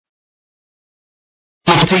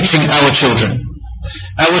teaching our children.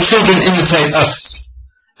 Our children imitate us.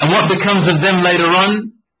 And what becomes of them later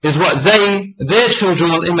on is what their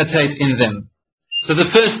children will imitate in them. So the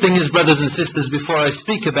first thing is, brothers and sisters, before I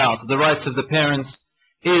speak about the rights of the parents,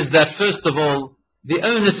 is that first of all, the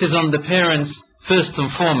onus is on the parents, first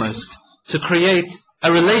and foremost, to create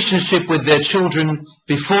a relationship with their children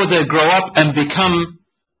before they grow up and become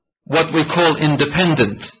what we call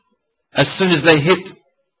independent. As soon as they hit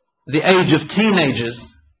the age of teenagers,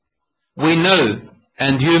 we know,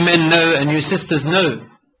 and you men know, and you sisters know,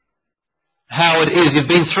 how it is. You've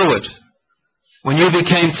been through it. When you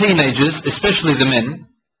became teenagers, especially the men,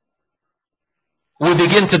 we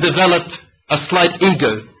begin to develop a slight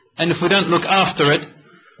ego. And if we don't look after it,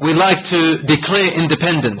 we like to declare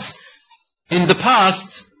independence. In the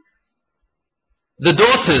past, the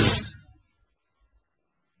daughters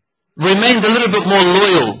remained a little bit more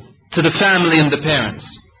loyal to the family and the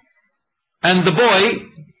parents. And the boy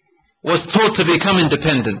was taught to become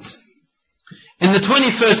independent. In the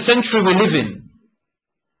 21st century we live in,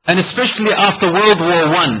 and especially after World War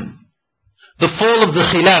I, the fall of the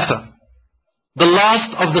Khilafah, the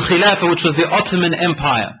last of the Khilafah, which was the Ottoman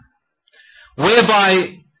Empire,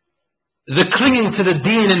 whereby the clinging to the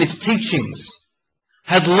deen and its teachings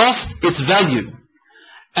had lost its value,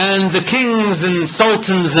 and the kings and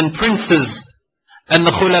sultans and princes and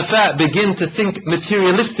the khulafa begin to think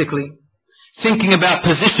materialistically, thinking about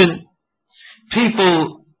position.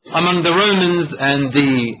 People among the Romans and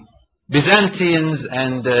the Byzantines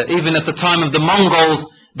and even at the time of the Mongols,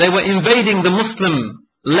 they were invading the Muslim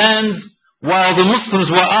lands while the Muslims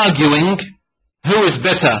were arguing who is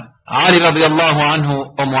better, Ali radiallahu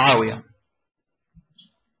anhu or Muawiyah.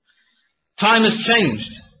 Time has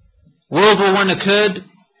changed. World War I occurred,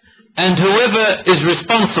 and whoever is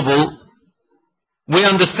responsible, we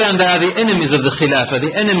understand they are the enemies of the Khilafah,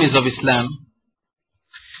 the enemies of Islam.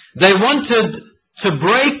 They wanted to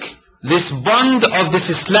break this bond of this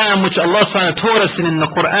Islam which Allah subhanahu wa ta'ala taught us in the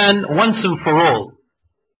Quran once and for all.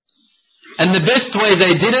 And the best way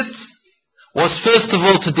they did it was first of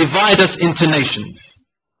all to divide us into nations.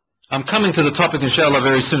 I'm coming to the topic inshallah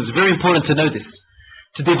very soon. It's very important to know this.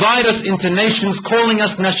 To divide us into nations, calling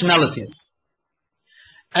us nationalities.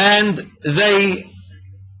 And they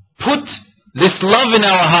put this love in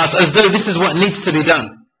our hearts as though this is what needs to be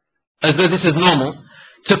done, as though this is normal,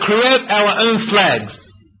 to create our own flags,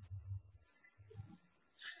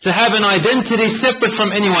 to have an identity separate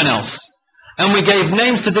from anyone else. And we gave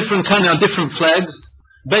names to different countries, different flags,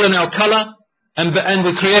 based on our color, and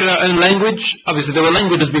we created our own language. Obviously there were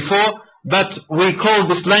languages before, but we called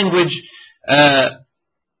this language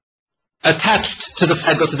attached to the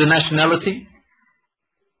flag or to the nationality.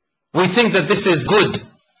 We think that this is good,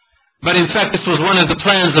 but in fact this was one of the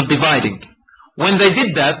plans of dividing. When they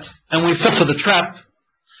did that, and we fell for the trap,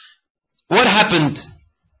 what happened?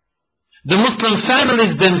 The Muslim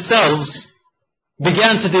families themselves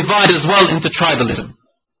began to divide as well into tribalism.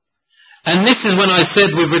 And this is when I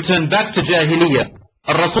said we've returned back to Jahiliyyah.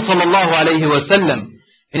 Rasul sallallahu alayhi wa sallam,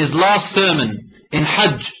 in his last sermon in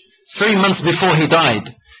Hajj, 3 months before he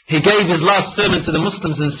died, he gave his last sermon to the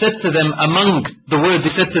Muslims and said to them, among the words he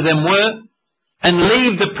said to them were, and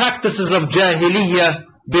leave the practices of Jahiliyyah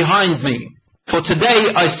behind me, for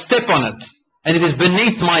today I step on it, and it is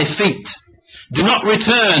beneath my feet. Do not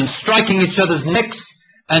return striking each other's necks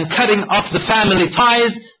and cutting off the family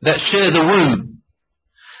ties that share the womb.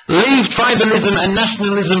 Leave tribalism and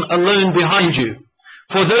nationalism alone behind you.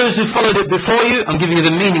 For those who followed it before you, I'm giving you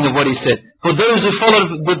the meaning of what he said. For those who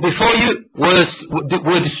followed it before you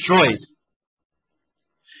were destroyed.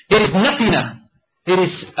 It is natina. It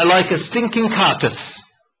is like a stinking carcass.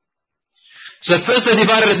 So first they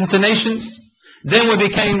divided us into nations. Then we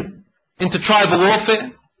became into tribal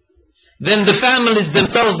warfare. Then the families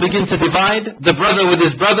themselves begin to divide. The brother with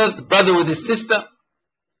his brother, the brother with his sister.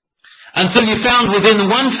 Until you found within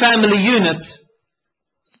one family unit,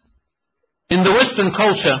 in the Western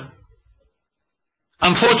culture,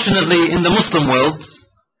 unfortunately in the Muslim world,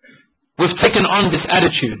 we've taken on this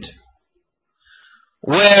attitude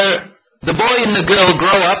where the boy and the girl grow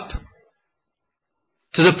up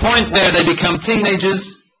to the point where they become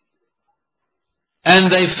teenagers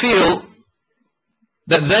and they feel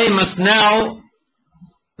that they must now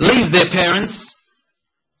leave their parents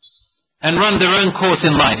and run their own course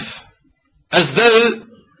in life, as though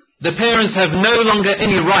the parents have no longer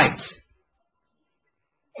any right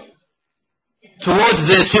towards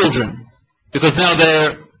their children, because now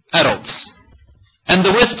they're adults. And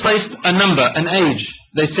the West placed a number, an age.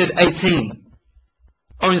 They said 18,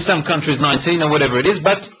 or in some countries 19 or whatever it is,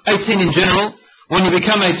 but 18 in general. When you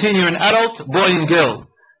become 18 you're an adult, boy and girl.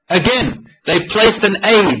 Again, they placed an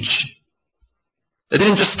age. They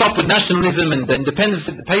didn't just stop with nationalism and independence.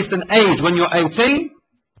 They placed an age. When you're 18,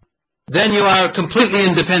 then you are completely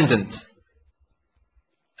independent.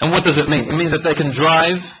 And what does it mean? It means that they can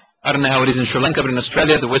drive. I don't know how it is in Sri Lanka, but in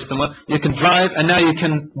Australia, the Western world, you can drive and now you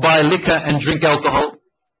can buy liquor and drink alcohol.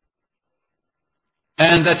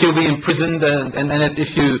 And that you'll be imprisoned, and that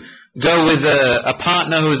if you go with a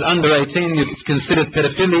partner who is under 18, it's considered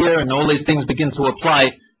pedophilia, and all these things begin to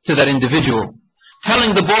apply to that individual.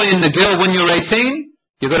 Telling the boy and the girl when you're 18,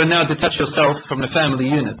 you've got to now detach yourself from the family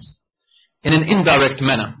unit in an indirect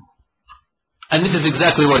manner. And this is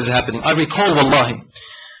exactly what is happening. I recall, wallahi,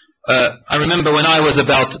 I remember when I was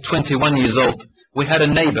about 21 years old, we had a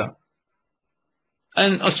neighbor,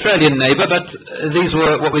 an Australian neighbor, but these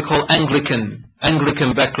were what we call Anglican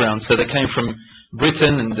background. So they came from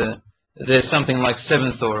Britain, and there's something like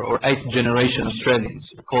 7th or 8th generation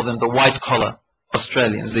Australians. We call them the white collar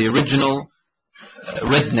Australians, the original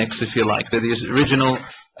rednecks, if you like. They're the original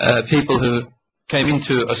people who came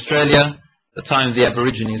into Australia at the time of the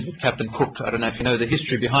Aborigines with Captain Cook. I don't know if you know the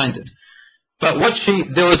history behind it. But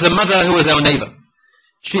there was a mother who was our neighbor.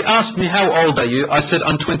 She asked me, how old are you? I said,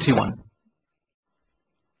 I'm 21.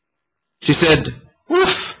 She said,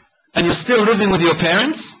 oof, and you're still living with your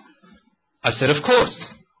parents? I said, of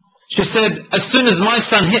course. She said, as soon as my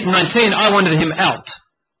son hit 19, I wanted him out.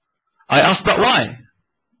 I asked, but why?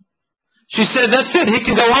 She said, that's it, he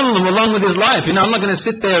can go on along with his life. I'm not going to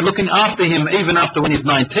sit there looking after him even after when he's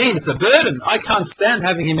 19. It's a burden. I can't stand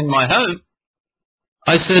having him in my home.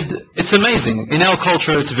 I said, it's amazing. In our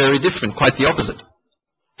culture, it's very different, quite the opposite.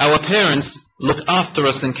 Our parents look after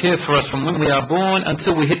us and care for us from when we are born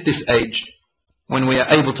until we hit this age, when we are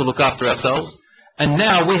able to look after ourselves. And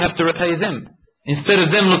now we have to repay them. Instead of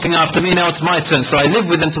them looking after me, now it's my turn. So I live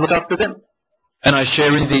with them to look after them. And I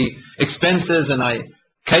share in the expenses, and I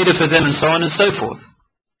cater for them, and so on and so forth.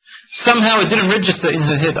 Somehow it didn't register in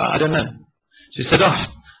her head. I don't know. She said, oh,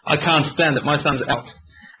 I can't stand it. My son's out.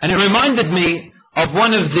 And it reminded me of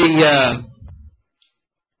one of the...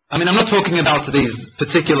 I'm not talking about these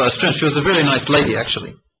particular Australians. She was a very nice lady,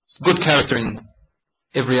 actually. Good character in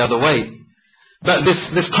every other way. But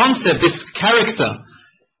this concept, this character,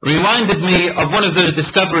 reminded me of one of those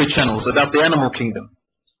Discovery channels about the animal kingdom.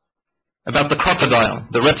 About the crocodile,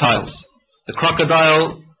 the reptiles. The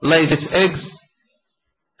crocodile lays its eggs,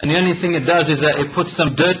 and the only thing it does is that it puts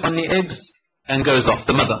some dirt on the eggs and goes off,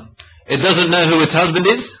 the mother. It doesn't know who its husband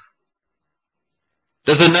is.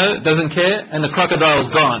 Doesn't know, doesn't care, and the crocodile's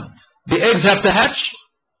gone. The eggs have to hatch,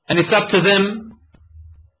 and it's up to them,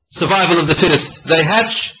 survival of the fittest. They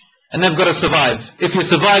hatch, and they've got to survive. If you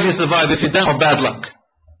survive, you survive. If you don't, oh, bad luck.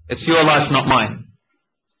 It's your life, not mine.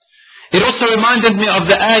 It also reminded me of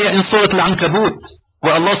the ayah in Surah Al-Ankabut,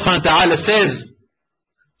 where Allah subhanahu wa ta'ala says,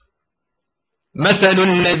 مثل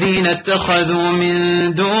الذين اتخذوا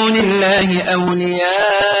من دون الله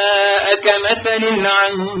أولياء كمثل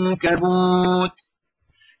العنكبوت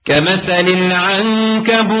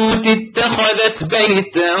اتخذت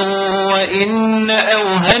بيتا وإن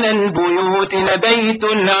أوهن البيوت لبيت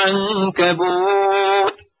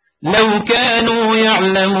العنكبوت لو كانوا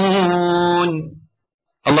يعلمون.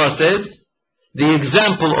 Allah says, the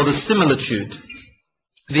example or the similitude,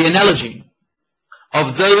 the analogy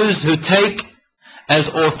of those who take as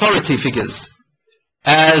authority figures,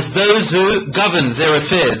 as those who govern their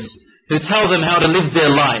affairs, who tell them how to live their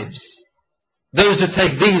lives, those who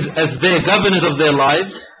take these as their governors of their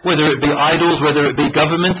lives, whether it be idols, whether it be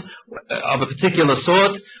government of a particular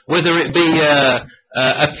sort, whether it be a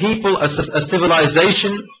people, a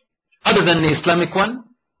civilization other than the Islamic one,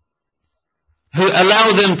 who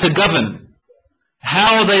allow them to govern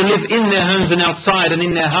how they live in their homes and outside, and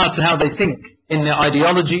in their hearts, and how they think in their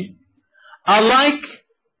ideology, are like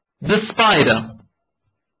the spider.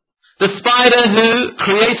 The spider who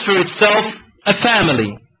creates for itself a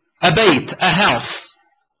family, a bait, a house.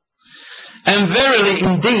 And verily,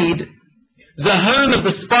 indeed, the home of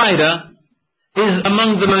the spider is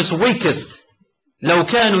among the most weakest. لو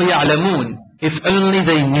كانوا يعلمون, if only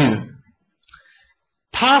they knew.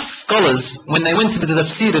 Past scholars, when they went into the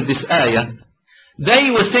tafsir of this ayah,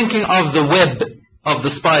 they were thinking of the web of the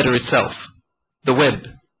spider itself. The web.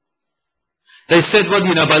 They said, well,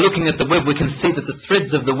 by looking at the web, we can see that the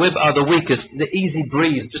threads of the web are the weakest. The easy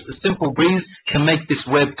breeze, just a simple breeze, can make this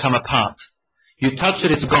web come apart. You touch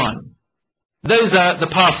it, it's gone. Those are the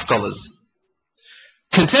past scholars.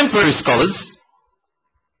 Contemporary scholars,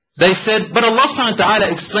 they said, but Allah subhanahu wa ta'ala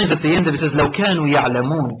explains at the end of it, says, لَوْ كَانُوا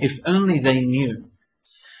يَعْلَمُونَ, if only they knew.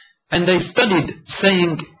 And they studied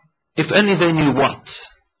saying, if only they knew what?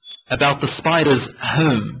 About the spider's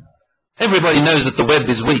home. Everybody knows that the web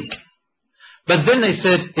is weak. But then they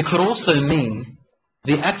said it could also mean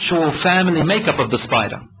the actual family makeup of the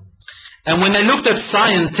spider. And when they looked at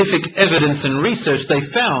scientific evidence and research, they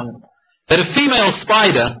found that a female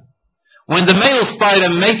spider, when the male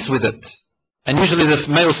spider mates with it, and usually the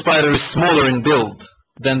male spider is smaller in build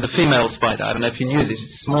than the female spider. I don't know if you knew this,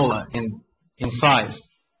 it's smaller in size.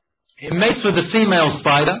 It mates with the female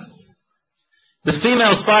spider. The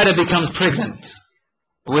female spider becomes pregnant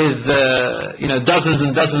with dozens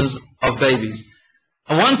and dozens of babies.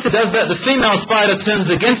 And once it does that, the female spider turns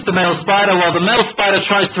against the male spider while the male spider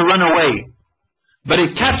tries to run away. But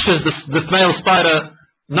it catches the male spider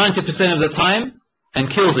 90% of the time and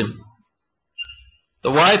kills him.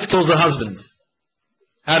 The wife kills the husband.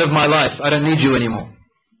 Out of my life. I don't need you anymore.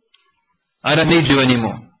 I don't need you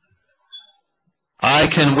anymore. I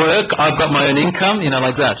can work. I've got my own income.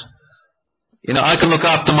 Like that. I can look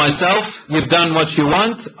after myself. You've done what you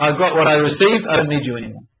want. I've got what I received. I don't need you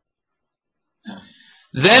anymore.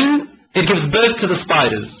 Then it gives birth to the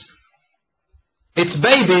spiders. Its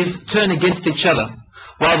babies turn against each other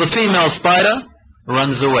while the female spider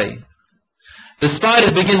runs away. The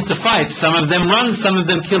spiders begin to fight. Some of them run, some of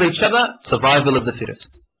them kill each other. Survival of the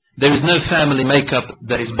fittest. There is no family makeup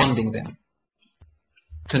that is bonding them.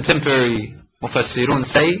 Contemporary Mufassirun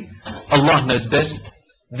say, Allah knows best.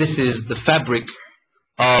 This is the fabric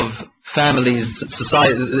of families,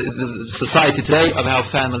 society today, of how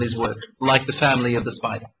families work. Like the family of the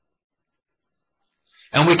spider.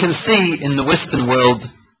 And we can see in the Western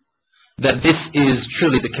world that this is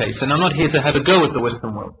truly the case. And I'm not here to have a go at the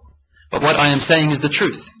Western world. But what I am saying is the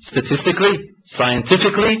truth. Statistically,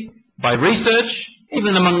 scientifically, by research,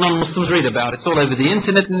 even among non-Muslims read about it. It's all over the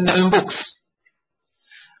internet and in their own books.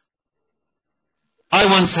 I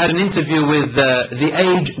once had an interview with the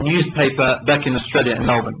Age newspaper back in Australia, in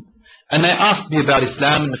Melbourne. And they asked me about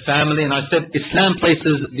Islam and the family, and I said, Islam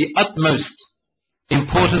places the utmost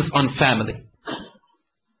importance on family.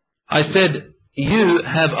 I said, you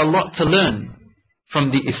have a lot to learn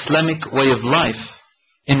from the Islamic way of life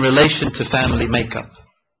in relation to family makeup,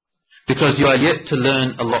 because you are yet to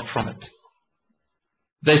learn a lot from it.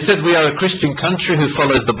 They said we are a Christian country who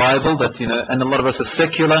follows the Bible, and a lot of us are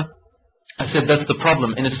secular. I said that's the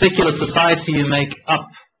problem. In a secular society you make up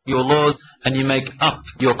your laws and you make up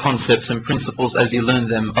your concepts and principles as you learn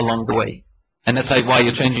them along the way. And that's why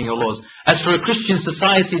you're changing your laws. As for a Christian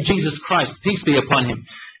society, Jesus Christ, peace be upon him,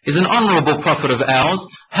 is an honorable prophet of ours.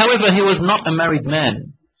 However, he was not a married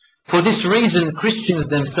man. For this reason, Christians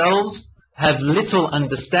themselves have little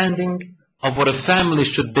understanding of what a family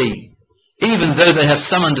should be, even though they have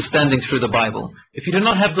some understanding through the Bible. If you do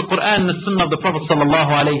not have the Quran and the Sunnah of the Prophet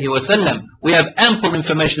ﷺ, we have ample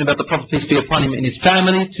information about the Prophet, peace be upon him, in his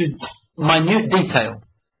family to minute detail.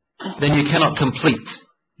 Then you cannot complete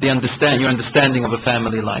your understanding of a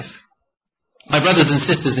family life. My brothers and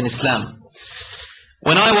sisters in Islam,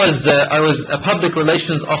 when I was a public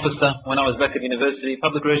relations officer when I was back at university,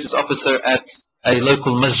 public relations officer at a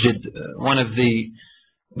local masjid, one of the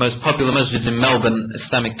most popular masjids in Melbourne,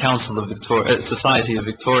 Islamic Council of Victoria, Society of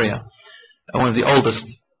Victoria, one of the oldest.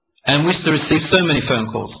 And we used to receive so many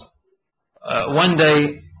phone calls. One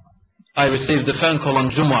day I received a phone call on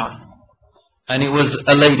Jumu'ah, and it was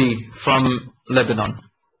a lady from Lebanon,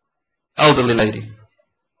 elderly lady.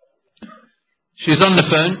 She's on the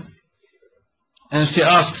phone. And she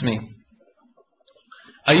asks me,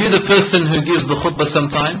 are you the person who gives the khutbah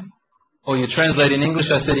sometime? Or you translate in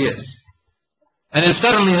English? I said, yes. And then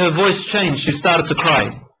suddenly her voice changed. She started to cry.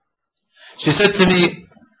 She said to me,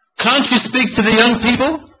 can't you speak to the young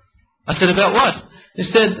people? I said, about what? She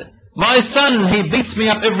said, my son, he beats me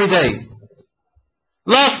up every day.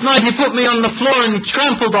 Last night he put me on the floor and he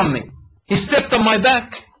trampled on me. He stepped on my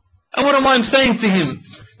back. And what am I saying to him?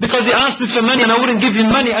 Because he asked me for money and I wouldn't give him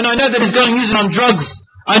money, and I know that he's going using on drugs.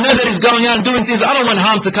 I know that he's going out and doing things. I don't want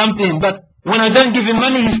harm to come to him, but when I don't give him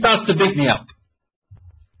money, he starts to beat me up.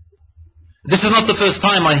 This is not the first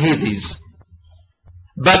time I hear these.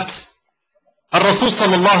 But Rasul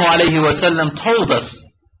sallallahu alayhi wa sallam told us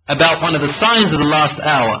about one of the signs of the last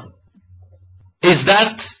hour, is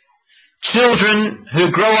that children who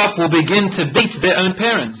grow up will begin to beat their own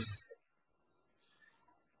parents.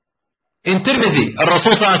 In Tirmidhi,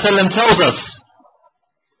 Rasul sallallahu alayhi wa sallam tells us,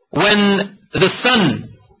 when the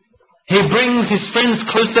son, he brings his friends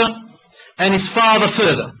closer and his father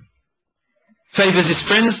further, favors his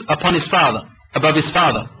friends upon his father, above his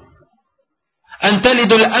father. أن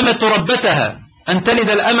تلد الأمة ربتها, أن تلد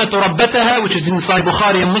الأمة ربتها, which is in Sahih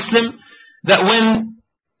Bukhari and Muslim, that when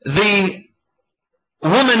the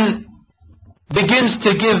woman begins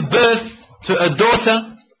to give birth to a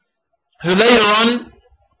daughter, who later on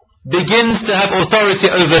begins to have authority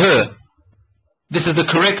over her. This is the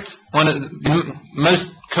correct, one of the most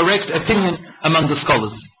correct opinion among the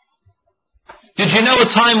scholars. Did you know a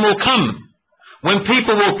time will come when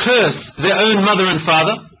people will curse their own mother and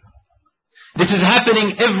father? This is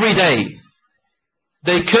happening every day.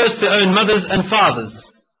 They curse their own mothers and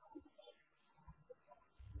fathers.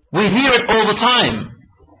 We hear it all the time.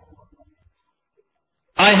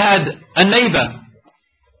 I had a neighbor.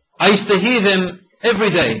 I used to hear them every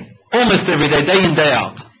day, almost every day, day in, day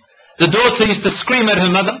out. The daughter used to scream at her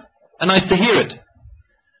mother, and I used to hear it.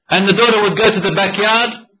 And the daughter would go to the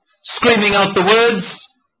backyard, screaming out the words,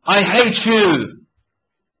 I hate you.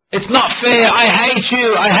 It's not fair. I hate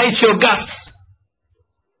you. I hate your guts.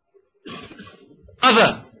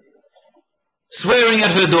 Mother swearing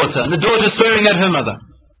at her daughter, and the daughter swearing at her mother.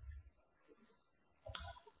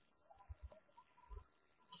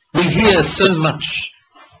 We hear so much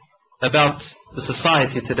about the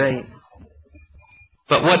society today,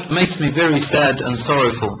 but what makes me very sad and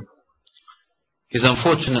sorrowful is,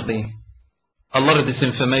 unfortunately, a lot of this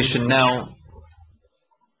information now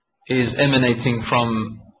is emanating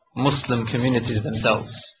from Muslim communities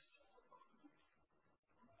themselves.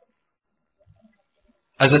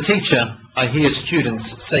 As a teacher, I hear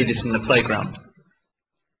students say this in the playground.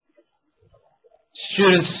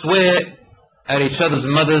 Students swear at each other's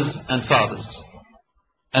mothers and fathers,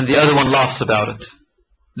 and the other one laughs about it.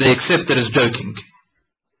 They accept it as joking.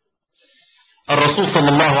 Rasul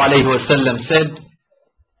sallallahu alayhi wa sallam said,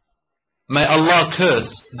 may Allah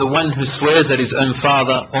curse the one who swears at his own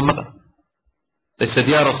father or mother. They said,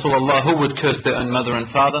 Ya Rasulullah, who would curse their own mother and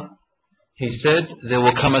father? He said, there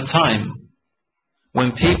will come a time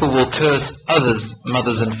when people will curse others'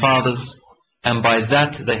 mothers and fathers, and by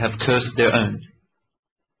that they have cursed their own.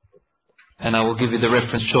 And I will give you the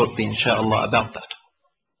reference shortly, inshallah, about that.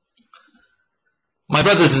 My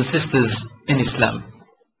brothers and sisters in Islam,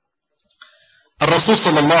 Rasul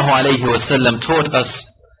sallallahu alayhi wa sallam taught us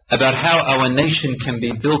about how our nation can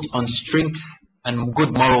be built on strength and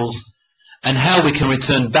good morals, and how we can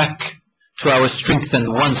return back to our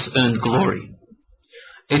strengthened once earned glory.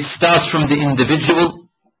 It starts from the individual,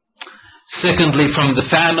 secondly from the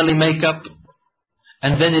family makeup,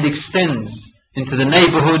 and then it extends into the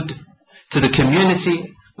neighborhood, to the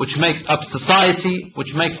community, which makes up society,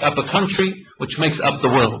 which makes up a country, which makes up the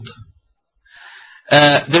world.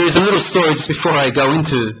 There is a little story just before I go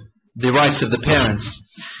into the rights of the parents.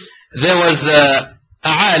 There was a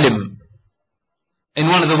alim in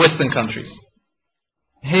one of the Western countries.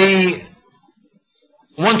 He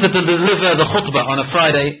wanted to deliver the khutbah on a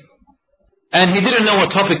Friday, and he didn't know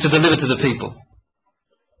what topic to deliver to the people.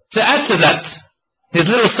 To add to that, his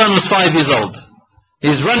little son was 5 years old.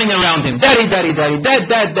 He's running around him, daddy, daddy, daddy, dad,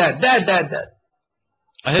 dad, dad, dad, dad, dad.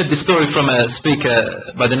 I heard this story from a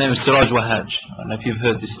speaker by the name of Siraj Wahaj. I don't know if you've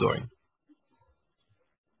heard this story.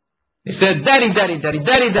 He said, daddy, daddy, daddy,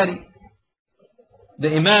 daddy, daddy.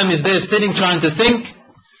 The imam is there sitting trying to think,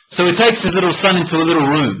 so he takes his little son into a little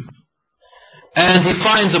room, and he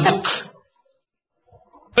finds a book,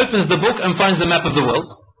 opens the book and finds the map of the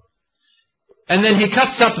world, and then he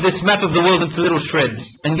cuts up this map of the world into little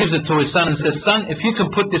shreds and gives it to his son and says, son, if you can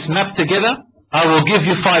put this map together, I will give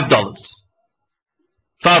you $5.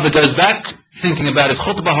 Father goes back, thinking about his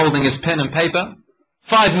khutbah, holding his pen and paper.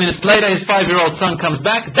 5 minutes later, his 5-year-old son comes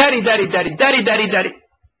back, daddy, daddy, daddy, daddy, daddy, daddy.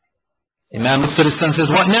 Imam looks at his son and says,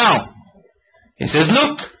 what now? He says,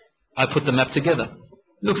 look, I put the map together.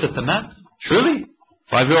 Looks at the map, truly.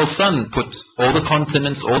 5-year-old son put all the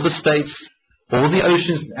continents, all the states, all the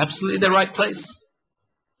oceans, absolutely the right place.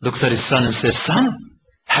 Looks at his son and says, son,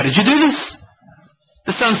 how did you do this?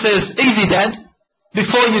 The son says, easy, dad.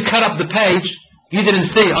 Before you cut up the page, you didn't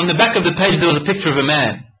see, on the back of the page there was a picture of a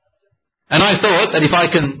man. And I thought that if I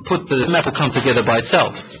can put the map will come together by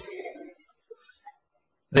itself.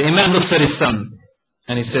 The imam looks at his son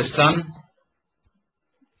and he says, son,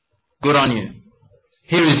 good on you.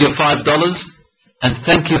 Here is your $5 and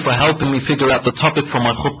thank you for helping me figure out the topic for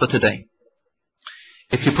my khutbah today.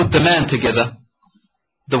 If you put the man together,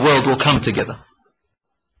 the world will come together.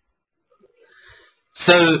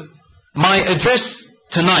 So my address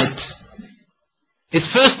tonight is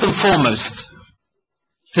first and foremost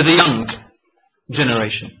to the young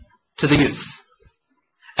generation, to the youth.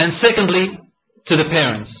 And secondly, to the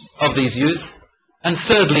parents of these youth. And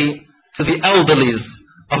thirdly, to the elderlies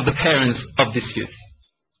of the parents of this youth.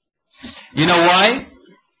 You know why?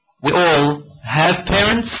 We all have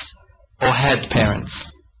parents or had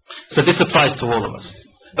parents. So this applies to all of us.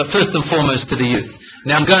 But first and foremost to the youth.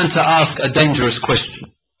 Now I'm going to ask a dangerous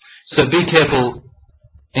question. So be careful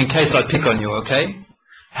in case I pick on you, okay?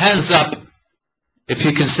 Hands up if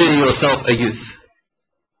you consider yourself a youth?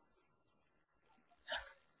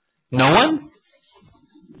 No one?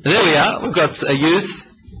 There we are. We've got a youth.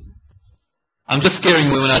 I'm just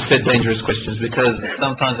scaring you when I said dangerous questions, because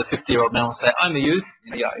sometimes a 50-year-old man will say, I'm a youth.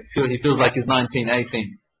 Yeah, he feels like he's 19,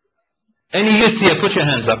 18. Any youth here, put your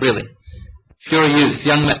hands up, really. If you're a youth,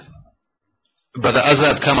 young man. Brother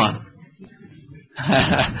Assaad, come on.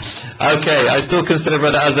 Okay, I still consider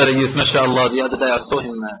Brother Assaad a youth, mashallah. The other day I saw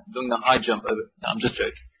him doing the high jump over. No, I'm just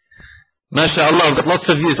joking. Mashallah, I've got lots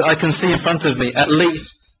of youth. I can see in front of me,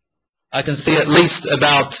 I can see at least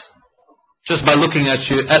about, just by looking at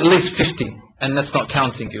you, at least 50. And that's not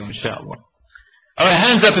counting you, inshallah. Alright,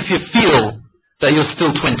 hands up if you feel that you're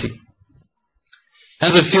still 20.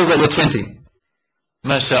 Hands up if you feel that you're 20.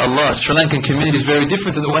 MashaAllah, Sri Lankan community is very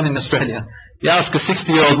different to the one in Australia. You ask a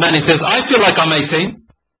 60-year-old man, he says, I feel like I'm 18.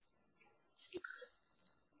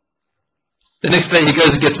 The next day he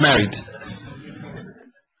goes and gets married.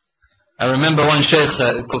 I remember one sheikh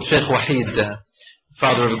called Sheikh Wahid,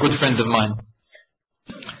 father of a good friend of mine,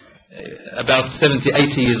 about 70,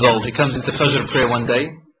 80 years old. He comes into Fajr prayer one day,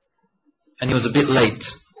 and he was a bit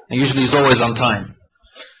late. And usually he's always on time.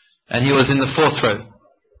 And he was in the 4th row.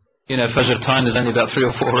 You know, Fajr time, there's only about 3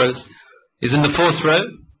 or 4 rows. He's in the 4th row,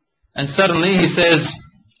 and suddenly he says,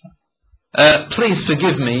 please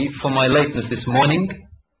forgive me for my lateness this morning.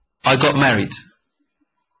 I got married.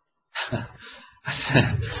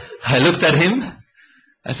 I looked at him.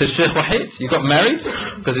 I said, Sheikh Wahid, you got married?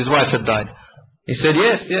 Because his wife had died. He said,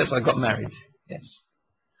 yes, I got married. Yes.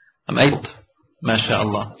 I'm old,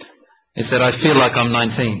 mashallah. He said, I feel like I'm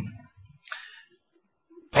 19.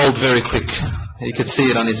 Old very quick. You could see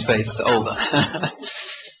it on his face, older.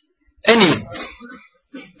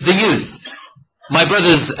 The youth, my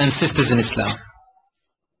brothers and sisters in Islam,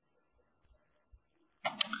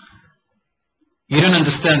 you don't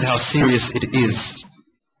understand how serious it is.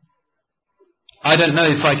 I don't know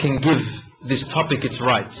if I can give this topic its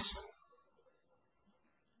rights.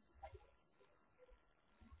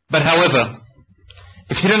 But however,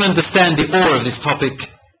 if you don't understand the awe of this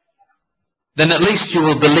topic, then at least you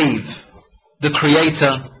will believe the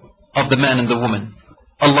creator of the man and the woman,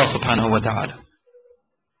 Allah subhanahu wa ta'ala.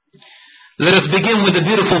 Let us begin with a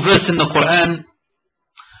beautiful verse in the Quran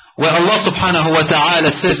where Allah subhanahu wa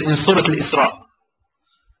ta'ala says in Surah Al-Isra,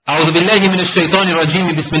 أعوذ بالله من الشيطان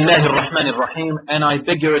الرجيم بسم الله الرحمن الرحيم. And I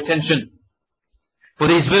beg your attention, for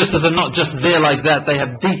these verses are not just there like that, they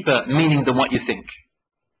have deeper meaning than what you think.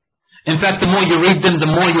 In fact, the more you read them, the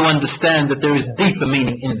more you understand that there is deeper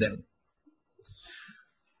meaning in them.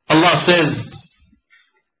 Allah says,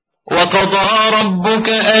 وَقَضَى رَبُّكَ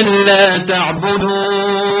أَلَّا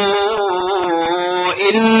تَعْبُدُوا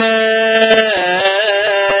إِلَّا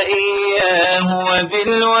إِيَّاهُ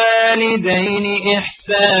وَبِالْوَالِدَيْنِ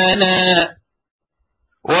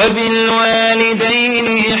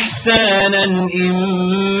إِحْسَانًا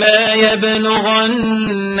إِمَّا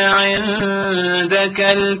يَبْلُغَنَّ عِندَكَ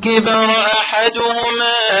الْكِبَرَ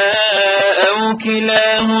أَحَدُهُمَا أَوْ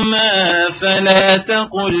كِلَاهُمَا فَلَا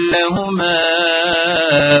تَقُل لَّهُمَا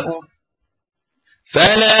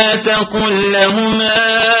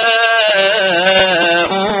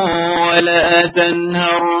وَلَا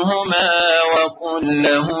تَنْهَرْهُمَا وَقُل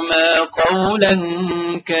لَّهُمَا قَوْلًا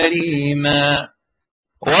كَرِيمًا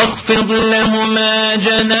واخفض لهما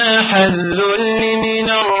جناح الذل من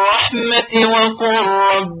الرحمة وقل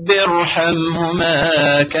رب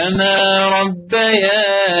ارحمهما كما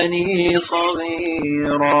ربياني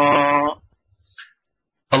صغيرا.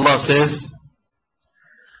 Allah says,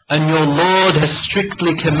 and your Lord has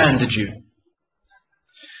strictly commanded you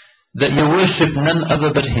that you worship none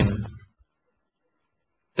other but Him.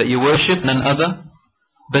 That you worship none other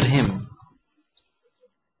but Him.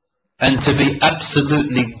 And to be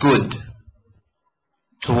absolutely good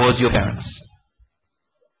towards your parents.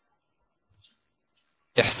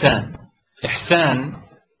 Ihsan. Ihsan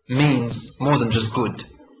means more than just good.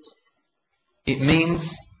 It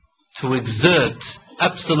means to exert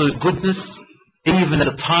absolute goodness even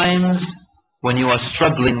at times when you are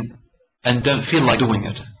struggling and don't feel like doing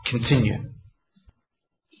it. Continue.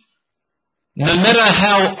 No matter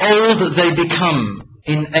how old they become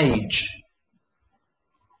in age,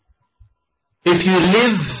 if you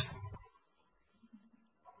live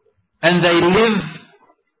and they live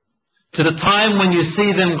to the time when you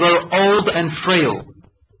see them grow old and frail,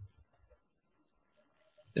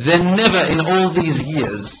 then never in all these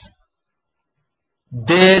years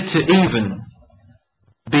dare to even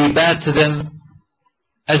be bad to them,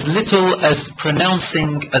 as little as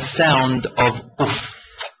pronouncing a sound of uff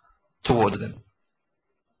towards them.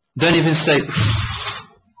 Don't even say uff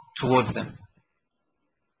towards them.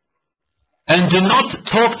 And do not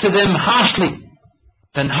talk to them harshly.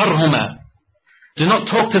 تنهرهما. Do not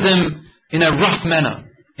talk to them in a rough manner,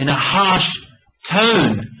 in a harsh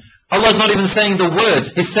tone. Allah is not even saying the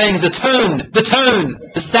words, He's saying the tone,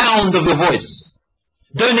 the sound of your voice.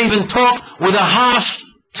 Don't even talk with a harsh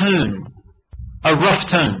tone, a rough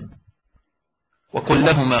tone. وَقُلْ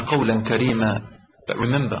لَهُمَا قَوْلًا كَرِيمًا. But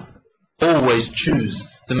remember, always choose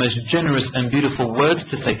the most generous and beautiful words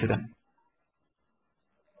to say to them.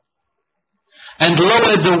 And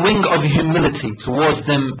lower the wing of humility towards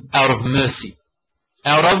them out of mercy.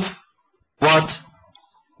 Out of what?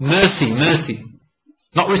 Mercy, mercy.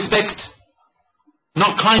 Not respect,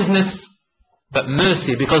 not kindness, but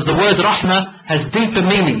mercy. Because the word rahmah has deeper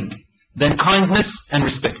meaning than kindness and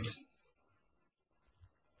respect.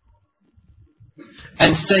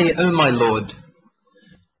 And say, O my Lord,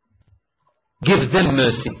 give them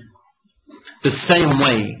mercy, the same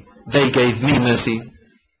way they gave me mercy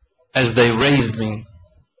as they raised me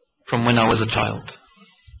from when I was a child.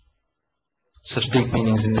 Such deep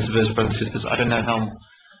meanings in this verse, brothers and sisters. I don't know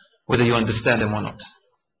whether you understand them or not.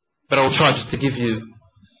 But I'll try just to give you,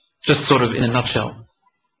 just sort of in a nutshell.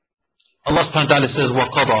 Allah subhanahu wa ta'ala says,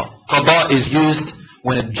 وَقَضَى. Qada is used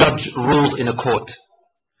when a judge rules in a court.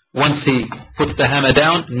 Once he puts the hammer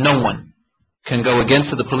down, no one can go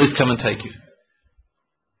against it. The police come and take you.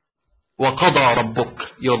 وَقَضَى رَبُّكَ.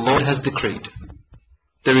 Your Lord has decreed.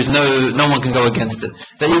 There is no one can go against it.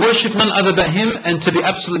 That you worship none other but Him, and to be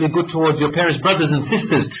absolutely good towards your parents, brothers and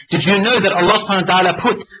sisters. Did you know that Allah subhanahu wa ta'ala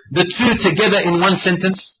put the two together in one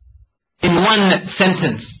sentence? In one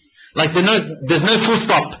sentence. Like there's no full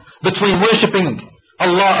stop between worshipping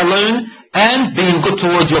Allah alone and being good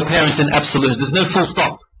towards your parents in absolutes. There's no full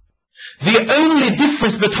stop. The only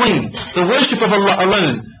difference between the worship of Allah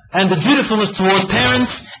alone and the dutifulness towards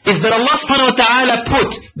parents is that Allah subhanahu wa ta'ala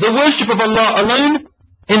put the worship of Allah alone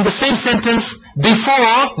in the same sentence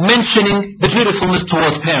before mentioning the dutifulness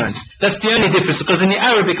towards parents. That's the only difference, because in the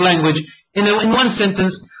Arabic language, in one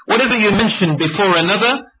sentence, whatever you mention before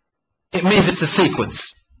another, it means it's a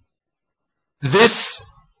sequence. This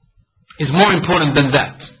is more important than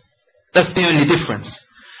that. That's the only difference.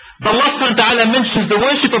 But Allah subhanahu wa ta'ala mentions the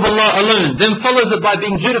worship of Allah alone, then follows it by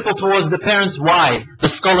being dutiful towards the parents. Why? The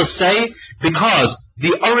scholars say, because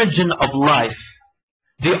the origin of life,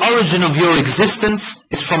 the origin of your existence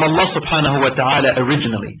is from Allah subhanahu wa ta'ala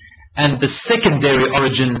originally. And the secondary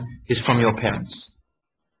origin is from your parents.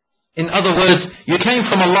 In other words, you came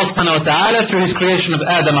from Allah subhanahu wa ta'ala through His creation of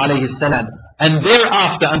Adam alayhi salam. And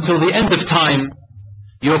thereafter, until the end of time,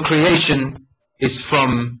 your creation is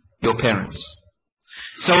from your parents.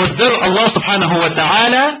 So as though Allah subhanahu wa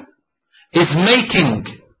ta'ala is making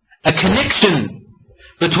a connection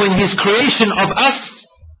between His creation of us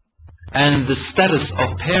and the status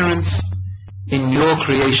of parents in your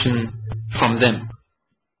creation from them.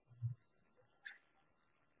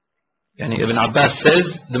 Yani Ibn Abbas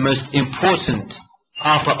says, the most important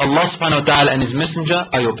after Allah subhanahu wa ta'ala and His messenger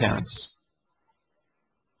are your parents.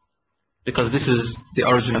 Because this is the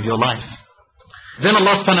origin of your life. Then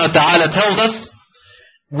Allah subhanahu wa ta'ala tells us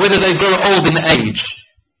whether they grow old in age.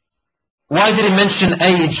 Why did He mention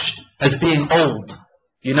age as being old?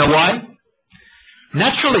 You know why?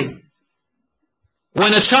 Naturally,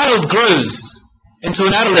 when a child grows into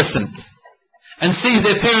an adolescent and sees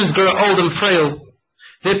their parents grow old and frail,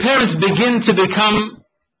 their parents begin to become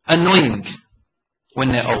annoying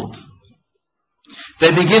when they're old.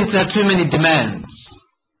 They begin to have too many demands.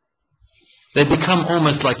 They become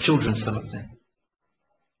almost like children, some of them.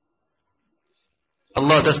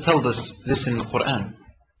 Allah does tell us this in the Quran.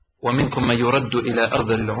 وَمِنْكُمْ مَنْ يُرَدُّ إِلَىٰ أَرْضِ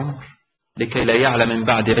الْعُمْرِ لِكَيْ لَا يَعْلَمَ مِنْ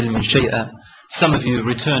بَعْدِ عِلْمٍ شَيْئًا. Some of you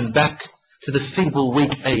return back to the feeble,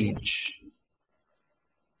 weak age.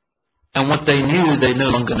 And what they knew, they no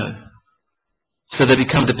longer know. So they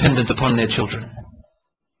become dependent upon their children.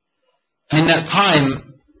 In that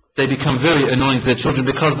time, they become very annoying to their children,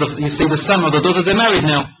 because you see, the son or the daughter, they're married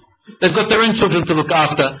now. They've got their own children to look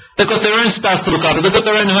after. They've got their own spouse to look after. They've got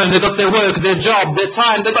their own home. They've got their work, their job, their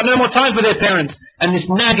time. They've got no more time for their parents. And this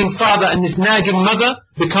nagging father and this nagging mother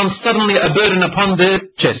becomes suddenly a burden upon their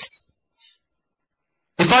chest.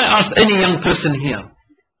 If I ask any young person here,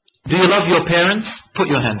 do you love your parents? Put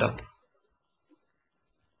your hand up.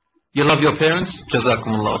 You love your parents?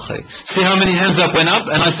 Jazakumullah khair. See how many hands up went up?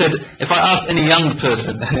 And I said, if I asked any young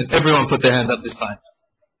person, everyone put their hand up this time.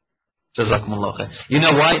 Jazakumullah khair. You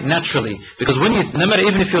know why? Naturally. Because when no matter,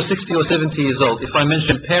 even if you're 60 or 70 years old, if I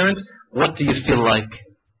mention parents, what do you feel like?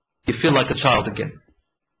 You feel like a child again.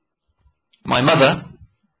 My mother,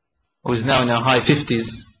 who is now in her high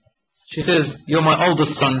 50s, she says, you're my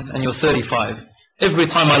oldest son and you're 35. Every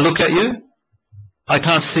time I look at you, I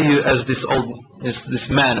can't see you as this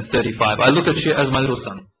man at 35. I look at you as my little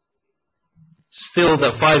son. Still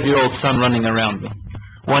that 5-year-old son running around me,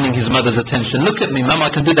 wanting his mother's attention. Look at me, Mum, I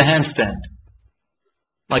can do the handstand.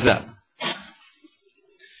 Like that.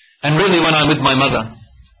 And really when I'm with my mother,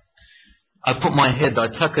 I put my head, I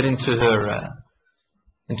tuck it into her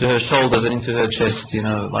shoulders and into her chest, you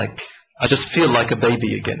know, like, I just feel like a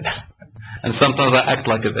baby again. And sometimes I act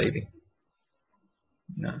like a baby.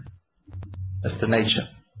 You know, that's the nature.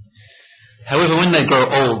 However, when they grow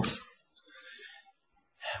old,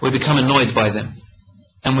 we become annoyed by them.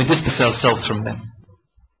 And we distance ourselves from them.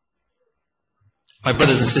 My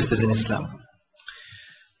brothers and sisters in Islam,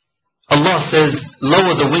 Allah says,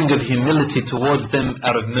 lower the wing of humility towards them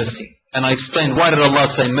out of mercy. And I explained, why did Allah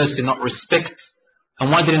say mercy, not respect?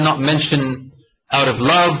 And why did He not mention out of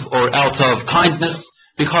love or out of kindness?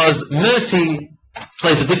 Because mercy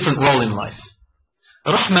plays a different role in life.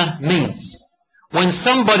 Rahmah means when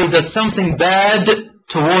somebody does something bad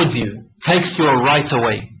towards you, takes your right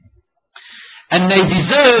away, and they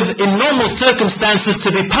deserve in normal circumstances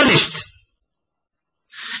to be punished.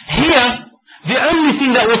 Here, the only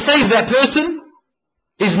thing that will save that person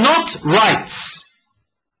is not rights,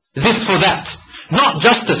 this for that, not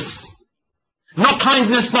justice, not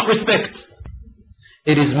kindness, not respect.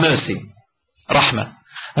 It is mercy, rahmah.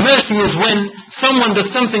 Mercy is when someone does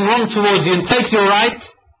something wrong towards you and takes your right,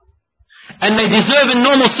 and they deserve in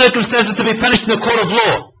normal circumstances to be punished in the court of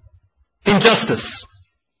law, in justice.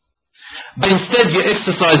 But instead you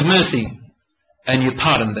exercise mercy and you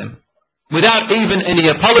pardon them. Without even any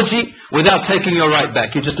apology, without taking your right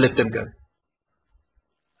back, you just let them go.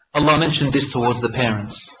 Allah mentioned this towards the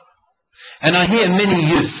parents. And I hear many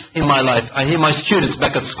youth in my life, I hear my students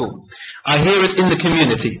back at school, I hear it in the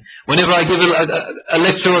community. Whenever I give a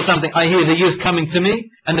lecture or something, I hear the youth coming to me,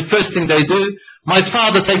 and the first thing they do, my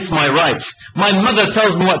father takes my rights. My mother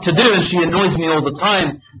tells me what to do and she annoys me all the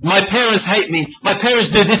time. My parents hate me. My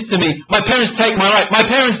parents do this to me. My parents take my right. My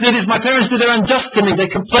parents do this. My parents do, they're unjust to me. They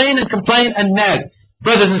complain and nag.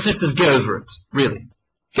 Brothers and sisters, get over it. Really.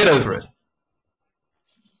 Get over it.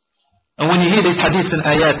 And when you hear these hadiths and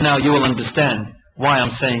ayat now, you will understand why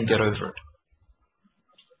I'm saying get over it.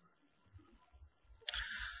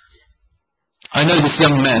 I know this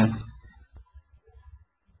young man,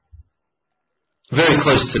 very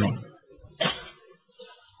close to me.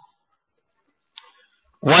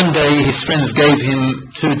 One day his friends gave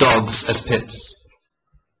him 2 dogs as pets.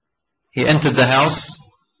 He entered the house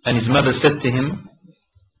and his mother said to him,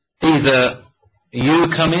 either you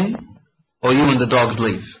come in or you and the dogs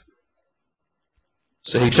leave.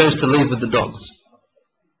 So he chose to leave with the dogs.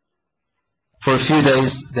 For a few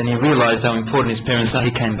days, then he realized how important his parents are. He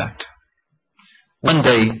came back. One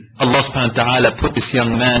day, Allah subhanahu wa ta'ala put this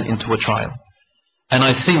young man into a trial. And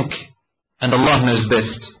I think, and Allah knows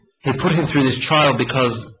best, He put him through this trial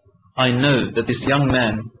because I know that this young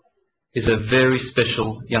man is a very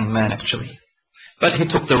special young man actually. But he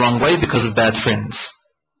took the wrong way because of bad friends.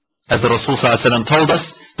 As the Rasul ﷺ told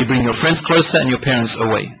us, you bring your friends closer and your parents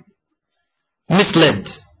away. Misled.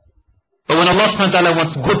 But when Allah subhanahu wa ta'ala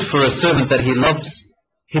wants good for a servant that He loves,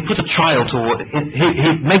 He puts a trial toward it.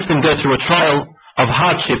 He makes them go through a trial of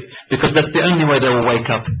hardship because that's the only way they will wake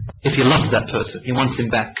up. If He loves that person, He wants him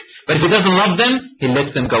back. But if He doesn't love them, He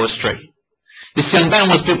lets them go astray. This young man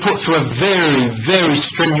was being put through a very, very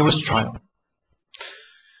strenuous trial.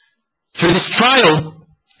 Through this trial,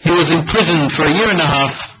 he was imprisoned for 1.5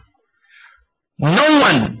 years. No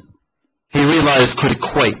one, he realized, could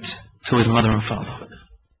equate to his mother and father.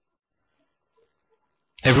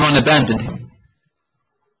 Everyone abandoned him,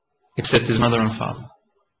 except his mother and father.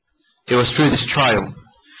 It was through this trial,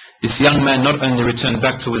 this young man not only returned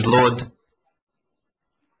back to his Lord,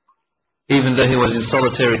 even though he was in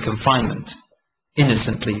solitary confinement,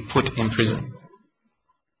 innocently put in prison.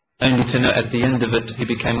 Only to know at the end of it, he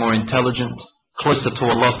became more intelligent, closer to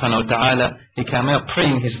Allah subhanahu wa ta'ala. He came out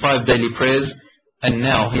praying his 5 daily prayers, and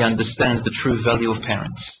now he understands the true value of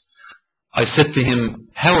parents. I said to him,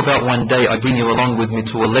 how about one day I bring you along with me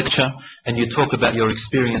to a lecture and you talk about your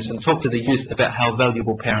experience and talk to the youth about how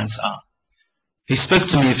valuable parents are. He spoke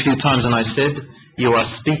to me a few times and I said, you are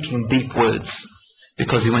speaking deep words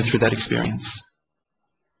because he went through that experience.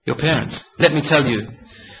 Your parents. Let me tell you,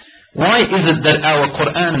 why is it that our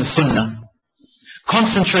Quran and Sunnah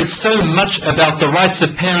concentrates so much about the rights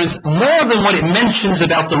of parents more than what it mentions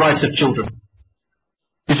about the rights of children?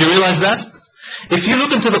 Did you realize that? If you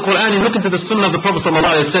look into the Quran, you look into the Sunnah of the Prophet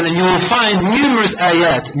ﷺ, you will find numerous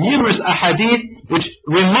ayat, numerous ahadith, which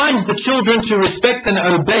reminds the children to respect and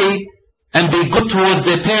obey and be good towards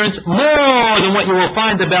their parents more than what you will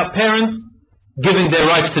find about parents giving their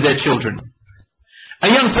rights to their children. A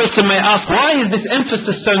young person may ask, why is this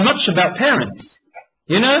emphasis so much about parents?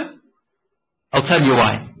 You know? I'll tell you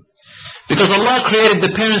why. Because Allah created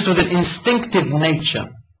the parents with an instinctive nature.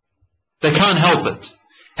 They can't help it.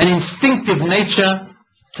 An instinctive nature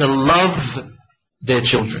to love their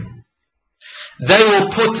children. They will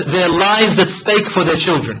put their lives at stake for their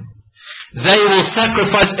children. They will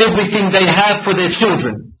sacrifice everything they have for their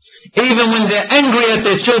children. Even when they're angry at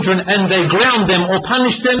their children and they ground them or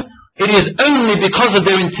punish them, it is only because of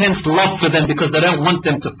their intense love for them, because they don't want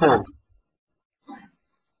them to fall.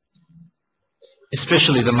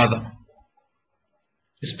 Especially the mother.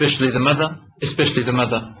 Especially the mother, especially the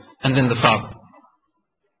mother, and then the father.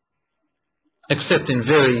 Except in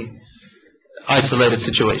very isolated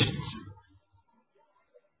situations.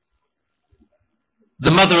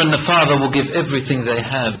 The mother and the father will give everything they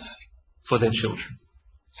have for their children.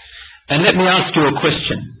 And let me ask you a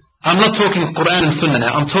question. I'm not talking Quran and Sunnah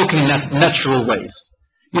now, I'm talking natural ways.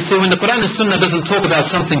 You see, when the Quran and Sunnah doesn't talk about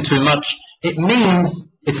something too much, it means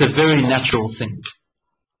it's a very natural thing.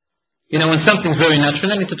 You know, when something's very natural, you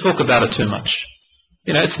don't need to talk about it too much.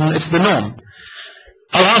 You know, it's the norm.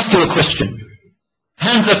 I'll ask you a question.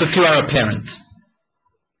 Hands up if you are a parent.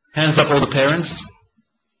 Hands up all the parents.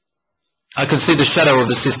 I can see the shadow of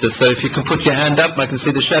the sister, so if you can put your hand up, I can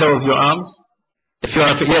see the shadow of your arms. If you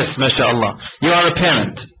are yes, mashallah. You are a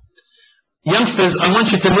parent. Youngsters, I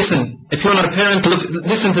want you to listen. If you're not a parent,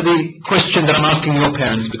 listen to the question that I'm asking your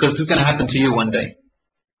parents, because this is going to happen to you one day.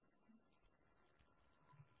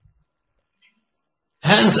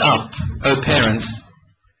 Hands up, O parents,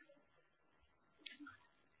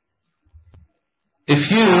 if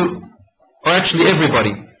you, or actually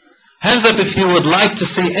everybody, hands up if you would like to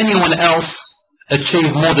see anyone else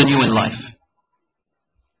achieve more than you in life.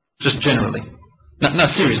 Just generally. No,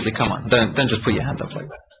 seriously, come on. Don't just put your hand up like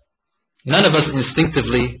that. None of us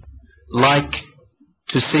instinctively like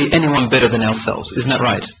to see anyone better than ourselves. Isn't that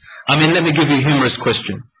right? I mean, let me give you a humorous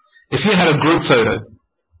question. If you had a group photo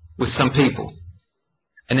with some people,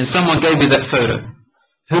 and then someone gave you that photo,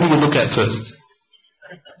 who do you look at first?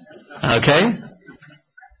 Okay?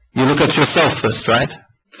 You look at yourself first, right?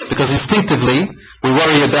 Because instinctively, we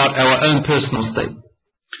worry about our own personal state.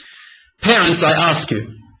 Parents, I ask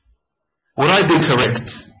you, would I be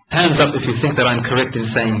correct? Hands up if you think that I'm correct in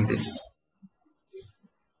saying this.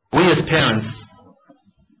 We as parents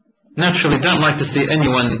naturally don't like to see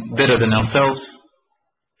anyone better than ourselves,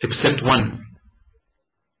 except one.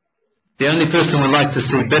 The only person we like to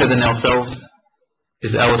see better than ourselves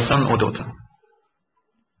is our son or daughter.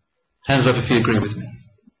 Hands up if you agree with me.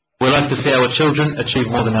 We like to see our children achieve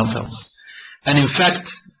more than ourselves. And in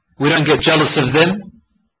fact, we don't get jealous of them,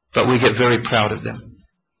 but we get very proud of them.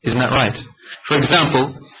 Isn't that right? For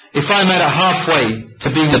example, if I made it halfway to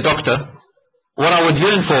being a doctor, what I would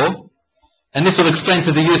yearn for, and this will explain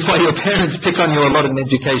to the youth why your parents pick on you a lot in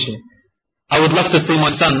education. I would love to see my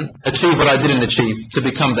son achieve what I didn't achieve, to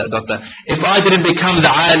become that doctor. If I didn't become the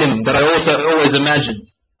alim that I also always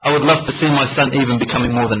imagined, I would love to see my son even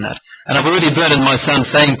becoming more than that. And I've already burdened my son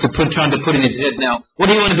trying to put in his head now, what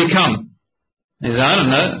do you want to become? He said, I don't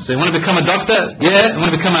know. So you want to become a doctor? Yeah. You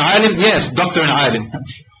want to become an alim? Yes, doctor and alim.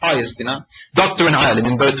 Highest, you know. Doctor and alim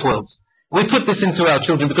in both worlds. We put this into our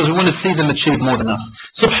children because we want to see them achieve more than us.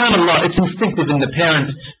 SubhanAllah, it's instinctive in the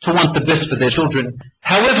parents to want the best for their children.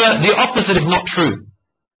 However, the opposite is not true.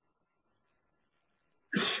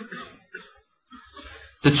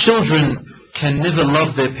 The children can never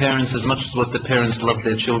love their parents as much as what the parents love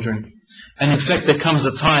their children. And in fact, there comes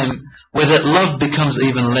a time where that love becomes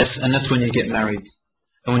even less, and that's when you get married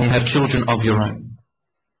and when you have children of your own.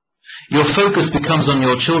 Your focus becomes on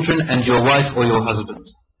your children and your wife or your husband.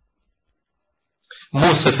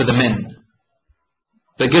 More so for the men.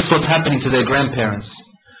 But guess what's happening to their grandparents?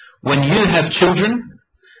 When you have children,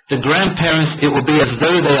 the grandparents, it will be as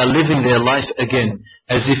though they are living their life again,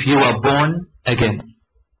 as if you are born again.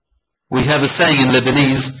 We have a saying in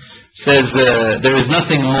Lebanese, says there is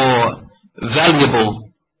nothing more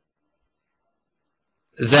valuable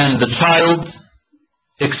than the child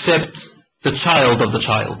except the child of the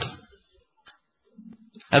child.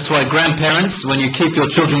 That's why grandparents, when you keep your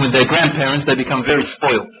children with their grandparents, they become very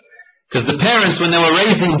spoiled. Because the parents, when they were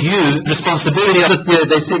raising you, responsibility,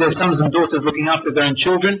 they see their sons and daughters looking after their own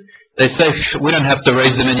children, they say, we don't have to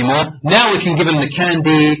raise them anymore. Now we can give them the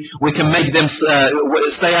candy, we can make them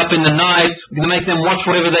stay up in the night, we can make them watch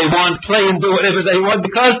whatever they want, play and do whatever they want,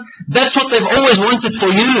 because that's what they've always wanted for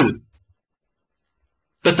you.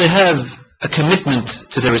 But they have a commitment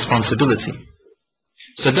to their responsibility.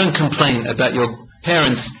 So don't complain about your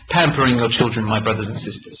parents pampering your children, my brothers and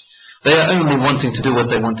sisters. They are only wanting to do what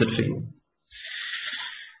they wanted for you.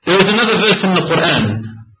 There is another verse in the Quran.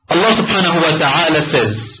 Allah subhanahu wa ta'ala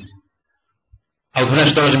says,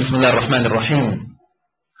 بسم الله الرحمن الرحيم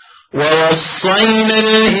ووصينا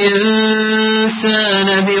الإنسان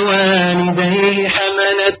بوالديه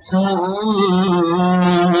حملته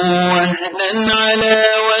وهنا على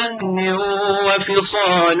وهن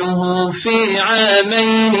وفصاله في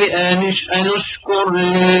عامين أن اشكر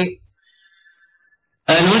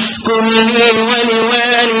لي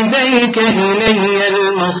ولوالديك إلي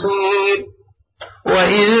المصير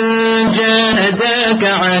وإن جاهداك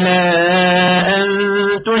على أن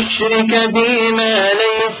تشرك بي ما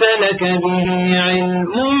ليس لك به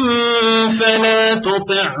علم فلا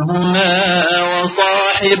تطعهما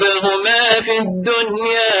وصاحبهما في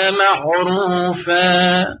الدنيا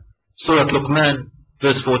معروفا. Surah Luqman,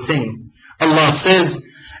 verse 14. Allah says,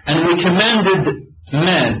 and we commanded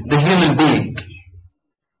man, the human being,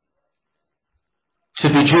 to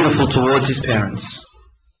be dutiful towards his parents.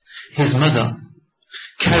 His mother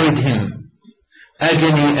carried him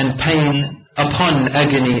agony and pain upon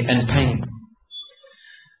agony and pain.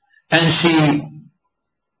 And she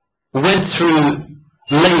went through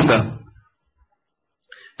labor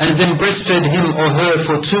and then breastfed him or her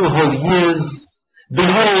for 2 whole years.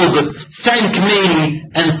 Behold, thank me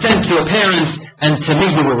and thank your parents, and to me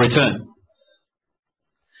you will return.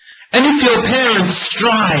 And if your parents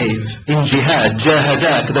strive in jihad,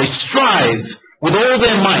 jahadak, they strive with all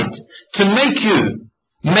their might to make you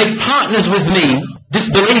make partners with me,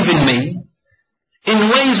 disbelieve in me, in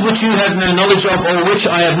ways which you have no knowledge of or which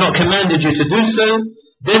I have not commanded you to do so,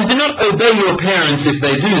 then do not obey your parents if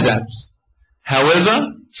they do that. However,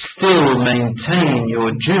 still maintain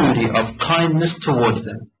your duty of kindness towards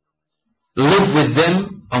them. Live with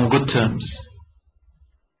them on good terms.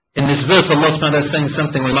 In this verse, Allah subhanahu wa ta'ala is saying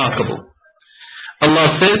something remarkable. Allah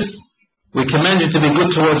says, we command you to be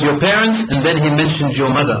good towards your parents, and then He mentions your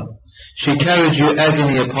mother. She carried you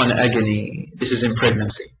agony upon agony. This is in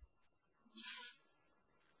pregnancy.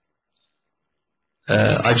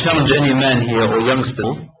 I challenge any man here or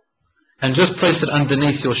youngster, and just place it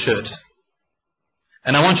underneath your shirt.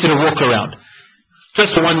 And I want you to walk around.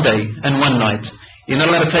 Just for one day and one night. You're not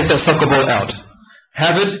allowed to take that soccer ball out.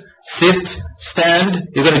 Have it, sit, stand.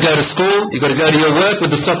 You've got to go to school. You've got to go to your work with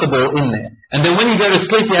the soccer ball in there. And then when you go to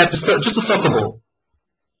sleep, you have to sleep just a soccer ball.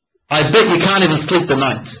 I bet you can't even sleep the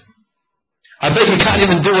night. I bet you can't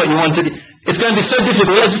even do what you want to do. It's going to be so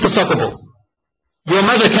difficult. Just a soccer ball. Your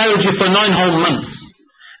mother carried you for 9 whole months.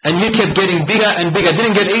 And you kept getting bigger and bigger. It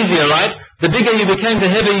didn't get easier, right? The bigger you became, the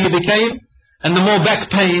heavier you became. And the more back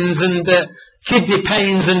pains and kidney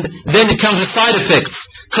pains, and then it comes with side effects.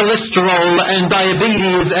 Cholesterol and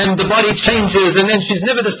diabetes, and the body changes, and then she's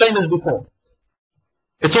never the same as before.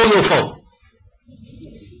 It's all your fault.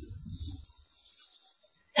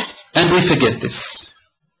 And we forget this.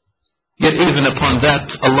 Yet even upon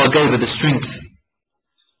that, Allah gave her the strength.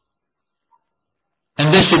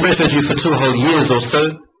 And then she breastfed you for 2 whole years or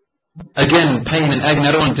so. Again, pain and agony,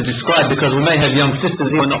 I don't want to describe, because we may have young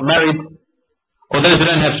sisters who are not married, or those who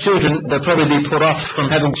don't have children, they'll probably be put off from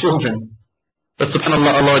having children. But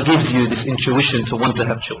subhanAllah, Allah gives you this intuition to want to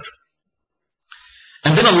have children.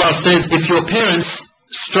 And then Allah says, if your parents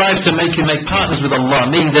strive to make you make partners with Allah,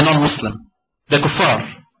 meaning they're non-Muslim, they're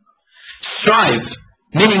kuffar. Strive,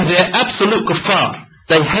 meaning they're absolute kuffar.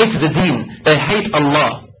 They hate the deen, they hate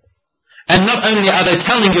Allah. And not only are they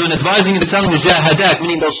telling you and advising you, they're telling you jahadak,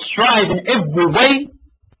 meaning they'll strive in every way,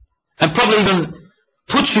 and probably even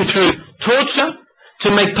put you through torture to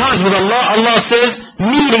make partners with Allah. Allah says,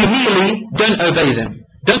 merely don't obey them.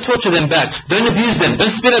 Don't torture them back. Don't abuse them. Don't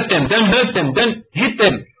spit at them. Don't hurt them. Don't hit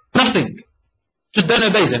them. Nothing. Just don't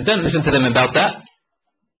obey them. Don't listen to them about that.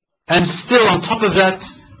 And still on top of that,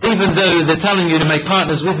 even though they're telling you to make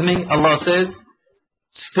partners with me, Allah says,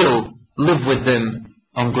 still live with them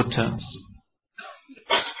on good terms.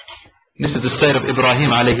 This is the state of Ibrahim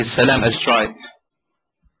alayhi salam as tribe.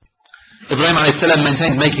 Ibrahim alayhi salam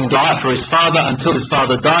maintained making dua for his father until his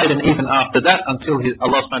father died, and even after that, until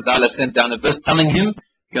Allah subhanahu wa ta'ala sent down a verse telling him,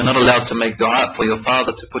 you're not allowed to make dua for your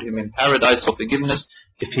father to put him in paradise or forgiveness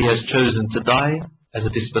if he has chosen to die as a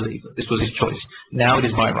disbeliever. This was his choice. Now it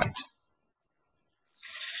is my right.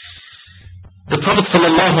 The Prophet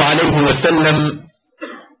sallallahu alayhi wa sallam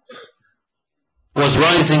was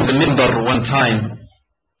rising the minbar one time,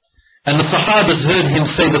 and the Sahabas heard him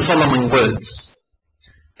say the following words.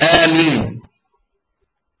 Ameen.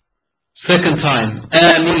 Second time,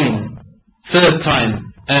 Ameen. Third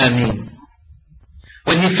time, Ameen.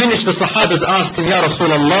 When he finished, the Sahabas asked him, Ya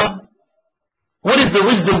Rasulullah, what is the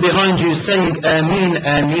wisdom behind you saying Ameen,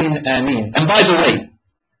 Ameen, Ameen? And by the way,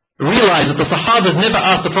 realize that the Sahabas never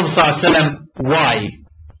asked the Prophet ﷺ why.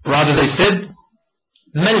 Rather they said,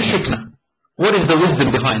 Mal hikmah. What is the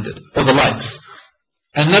wisdom behind it? Or the likes.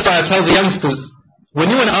 And that's why I tell the youngsters, when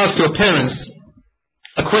you want to ask your parents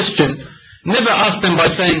a question, never ask them by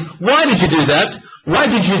saying, why did you do that? Why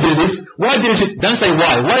did you do this? Why did you... Don't say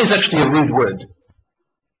why. Why is actually a rude word.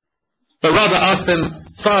 But rather ask them,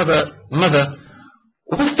 father, mother,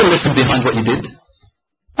 what's the lesson behind what you did?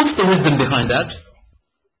 What's the wisdom behind that?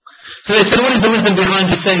 So they said, what is the wisdom behind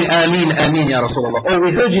you saying, Ameen, Ameen, Ya Rasulullah? Oh,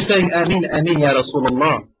 we heard you saying, Ameen, Ameen, Ya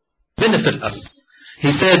Rasulullah. Benefit us.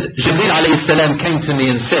 He said, Jibreel alayhi salam came to me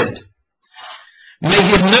and said, may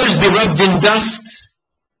his nose be rubbed in dust.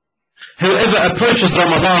 Whoever approaches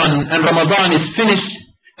Ramadan and Ramadan is finished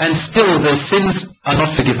and still their sins are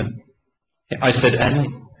not forgiven. I said,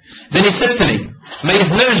 Ameen. Then he said to me, may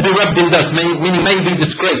his nose be rubbed in dust, meaning may he be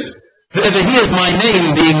disgraced. Whoever hears my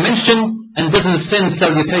name being mentioned and doesn't send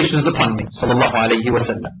salutations upon me. Sallallahu alayhi wa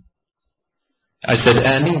sallam. I said,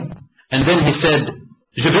 Ameen. And then he said,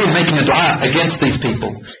 Jibreel making a dua against these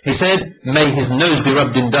people. He said, may his nose be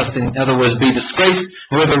rubbed in dust, in other words, be disgraced.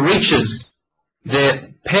 Whoever reaches their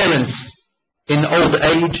parents in old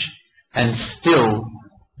age and still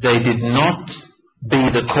they did not be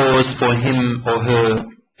the cause for him or her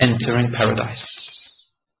entering paradise.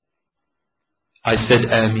 I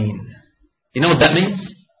said, Ameen. You know what that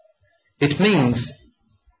means? It means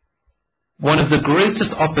one of the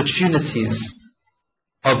greatest opportunities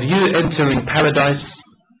of you entering paradise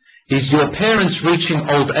is your parents reaching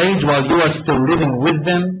old age while you are still living with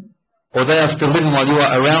them, or they are still living while you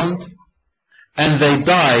are around, and they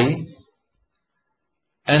die,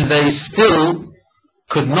 and they still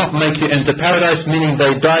could not make you enter paradise, meaning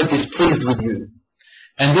they died displeased with you.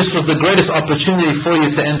 And this was the greatest opportunity for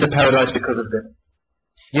you to enter paradise because of them.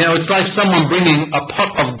 You know, it's like someone bringing a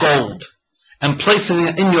pot of gold and placing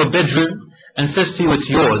it in your bedroom and says to you, it's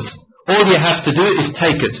yours. All you have to do is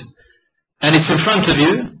take it. And it's in front of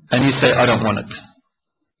you, and you say, I don't want it.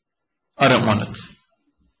 I don't want it.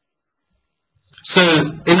 So,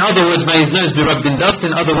 in other words, may his nose be rubbed in dust.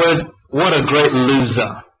 In other words, what a great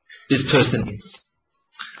loser this person is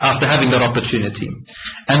after having that opportunity.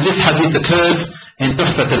 And this hadith occurs in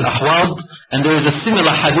Tuhfat al-Ahwad, and there is a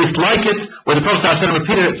similar hadith like it, where the Prophet ﷺ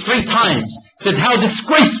repeated it 3 times, said how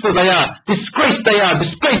disgraceful they are, disgraced they are,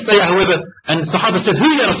 disgraced they are, whoever. And the Sahaba said,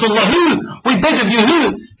 who, Ya Rasulullah, who? We beg of you,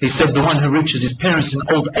 who? He said, the one who reaches his parents in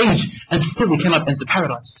old age, and still he cannot enter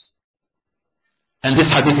paradise. And this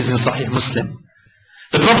hadith is in Sahih Muslim.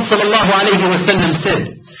 The Prophet ﷺ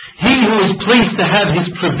said, he who is pleased to have his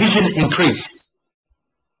provision increased.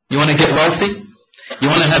 You want to get wealthy? You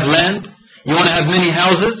want to have land? You want to have many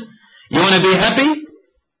houses? You want to be happy?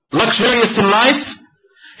 Luxurious in life?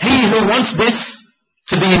 He who wants this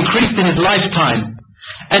to be increased in his lifetime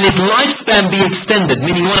and his lifespan be extended,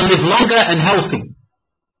 meaning you want to live longer and healthy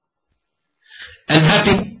and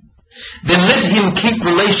happy, then let him keep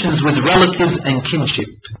relations with relatives and kinship.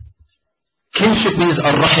 Kinship means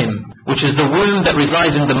ar-rahim, which is the womb that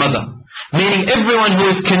resides in the mother. Meaning everyone who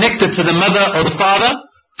is connected to the mother or the father,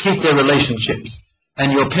 keep their relationships.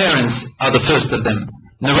 And your parents are the first of them.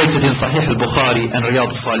 Narrated in Sahih al-Bukhari and Riyadh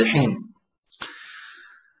al-Salihin.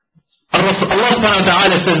 Allah subhanahu wa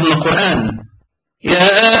ta'ala says in the Quran,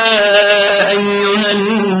 يا أيها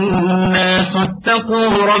الناس اتقوا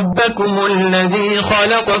ربكم الذي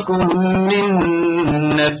خلقكم من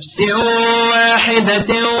نفس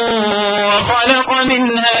واحدة وخلق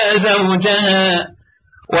منها زوجها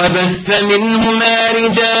وبث منهما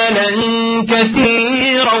رجالا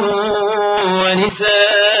كثيرا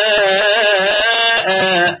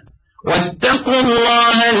ونساء واتقوا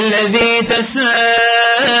الله الذي تساءلون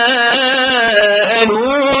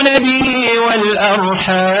به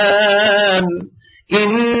والأرحام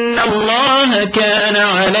إن الله كان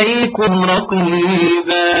عليكم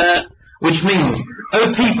رقيبا. Which means,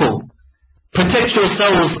 O people, protect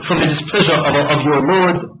yourselves from the displeasure of your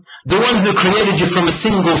Lord, the one who created you from a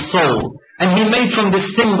single soul, and he made from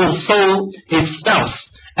this single soul its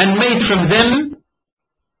spouse, and made from them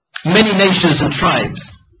many nations and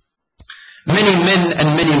tribes, many men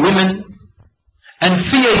and many women, and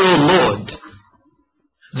fear your Lord,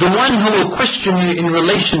 the one who will question you in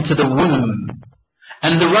relation to the womb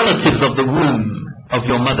and the relatives of the womb of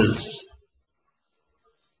your mothers.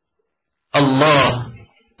 Allah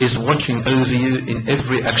is watching over you in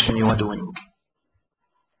every action you are doing.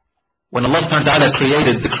 When Allah subhanahu wa ta'ala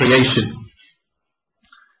created the creation,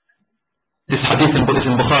 this hadith is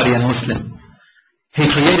in Bukhari and Muslim, He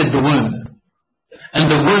created the womb. And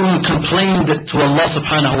the womb complained to Allah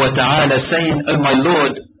subhanahu wa ta'ala saying, Oh my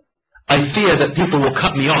Lord, I fear that people will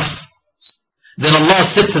cut me off. Then Allah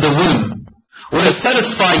said to the womb, will it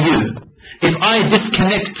satisfy you if I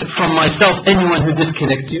disconnect from myself anyone who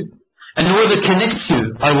disconnects you, and whoever connects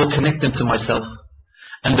you, I will connect them to myself.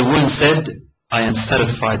 And the woman said, I am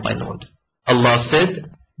satisfied, my Lord. Allah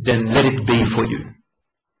said, then let it be for you.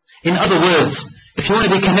 In other words, if you want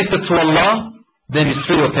to be connected to Allah, then it's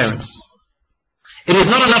through your parents. It is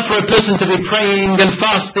not enough for a person to be praying and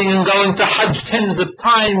fasting and going to Hajj tens of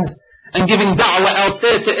times and giving da'wah out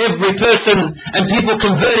there to every person and people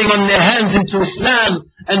converting on their hands into Islam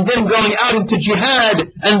and then going out into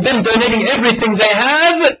jihad and then donating everything they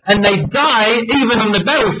have and they die even on the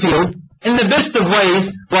battlefield in the best of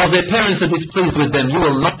ways while their parents are displeased with them. You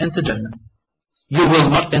will not enter Jannah. You will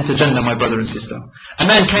not enter Jannah, my brother and sister. A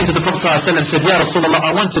man came to the Prophet ﷺ and said, Ya Rasulullah,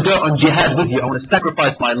 I want to go on jihad with you. I want to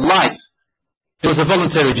sacrifice my life. It was a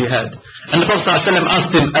voluntary jihad. And the Prophet ﷺ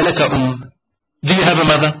asked him, Alaka do you have a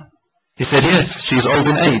mother? He said, yes, she is old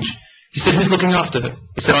in age. He said, who's looking after her?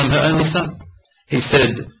 He said, I'm her only son. He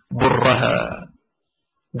said, Burraha,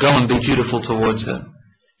 go and be dutiful towards her.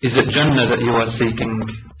 Is it Jannah that you are seeking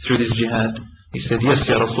through this jihad? He said, yes,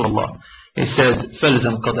 Ya Rasulullah. He said,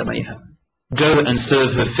 Falzam qadamayha. Go and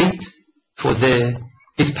serve her feet, for there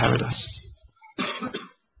is paradise.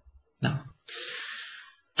 Now,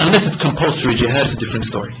 unless it's compulsory jihad, it's a different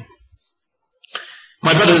story.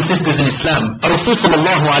 My brothers and sisters in Islam, Rasul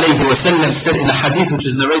sallallahu alayhi wa sallam said in a hadith which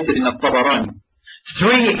is narrated in At-Tabarani,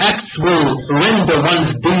 3 acts will render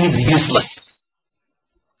one's deeds useless.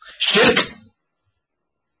 Shirk,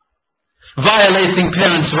 violating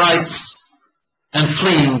parents' rights, and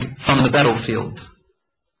fleeing from the battlefield.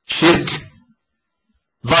 Shirk,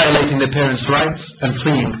 violating their parents' rights, and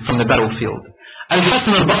fleeing from the battlefield.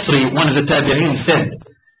 Al-Hasan al-Basri, one of the tabi'een, said,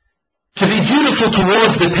 to be dutiful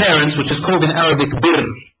towards the parents, which is called in Arabic birr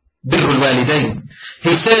al-walidain.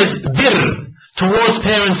 He says, birr towards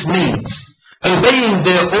parents means obeying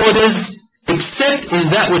their orders except in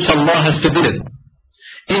that which Allah has forbidden.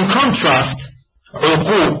 In contrast,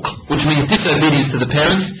 uquq, which means disobedience to the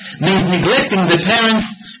parents, means neglecting the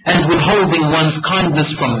parents and withholding one's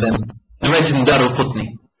kindness from them. Narrated in Dar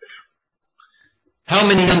al-Qutni. How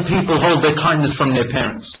many young people hold their kindness from their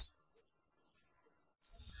parents?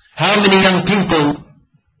 How many young people,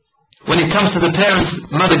 when it comes to the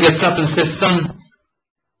parents, mother gets up and says, son,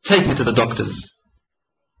 take me to the doctors.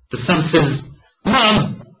 The son says,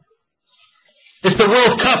 Mom, it's the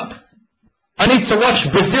World Cup. I need to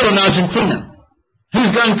watch Brazil and Argentina.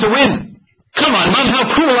 Who's going to win? Come on, Mom,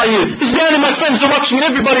 how cruel are you? This is the only my friends are watching and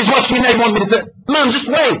everybody's watching and they want me to say, Mom, just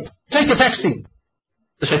wait. Take a taxi.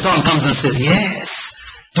 The shaitan comes and says, yes,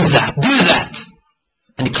 do that, do that.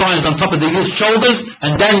 And he climbs on top of the youth's shoulders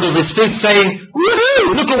and dangles his feet saying,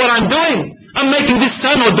 woohoo, look at what I'm doing. I'm making this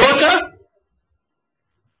son or daughter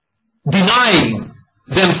denying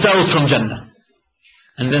themselves from Jannah.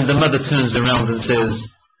 And then the mother turns around and says,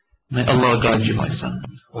 may Allah guide you, my son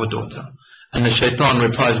or daughter. And the shaitan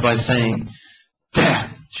replies by saying,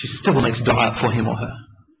 damn, she still makes dua for him or her.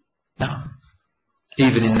 Now,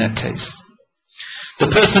 even in that case, the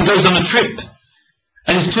person goes on a trip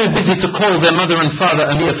and is too busy to call their mother and father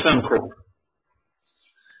a mere phone call.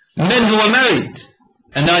 Men who are married,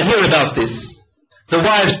 and I hear about this, the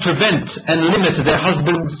wives prevent and limit their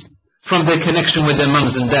husbands from their connection with their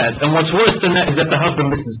mums and dads. And what's worse than that is that the husband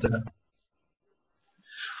listens to her.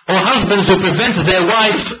 Or husbands who prevent their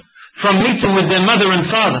wife from meeting with their mother and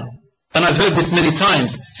father. And I've heard this many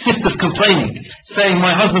times. Sisters complaining, saying,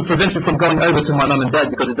 my husband prevents me from going over to my mum and dad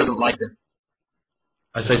because he doesn't like them.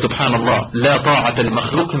 I say, Subhanallah, لا طاعة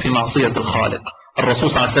لمخلوق في معصية الخالق. Rasul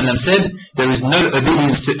ﷺ said, there is no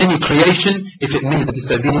obedience to any creation if it means the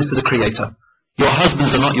disobedience to the Creator. Your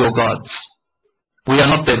husbands are not your gods. We are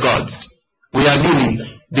not their gods. We are merely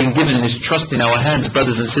being given this trust in our hands,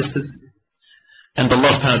 brothers and sisters. And Allah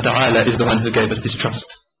subhanahu wa ta'ala is the one who gave us this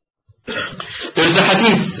trust. There is a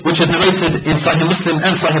hadith which is narrated in Sahih Muslim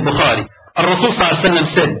and Sahih Bukhari. Rasul ﷺ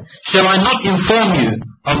said, shall I not inform you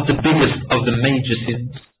of the biggest of the major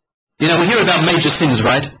sins? You know, we hear about major sins,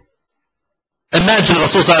 right? Imagine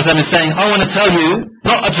Rasul ﷺ is saying, I want to tell you,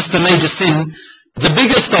 not just the major sin, the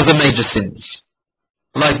biggest of the major sins.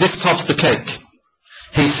 Like this tops the cake.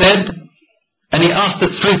 He said, and he asked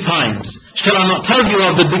it 3 times, shall I not tell you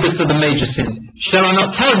of the biggest of the major sins? Shall I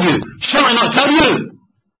not tell you? Shall I not tell you?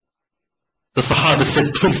 The Sahaba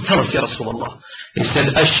said, please tell us, Ya Rasulullah. He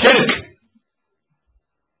said, ash-shirk,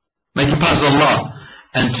 making part of Allah,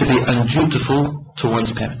 and to be undutiful to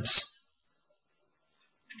one's parents.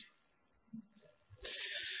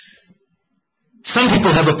 Some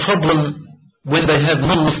people have a problem when they have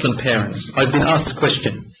non-Muslim parents. I've been asked a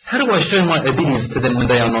question, how do I show my obedience to them when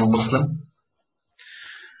they are non-Muslim?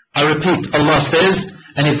 I repeat, Allah says,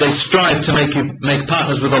 And if they strive to make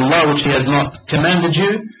partners with Allah which He has not commanded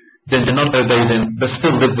you, then do not obey them, but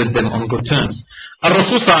still live with them on good terms.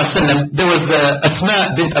 Al-Rasul ﷺ, there was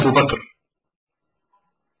Asma bint Abu Bakr.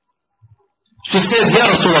 She said, Ya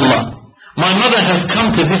Rasulullah, my mother has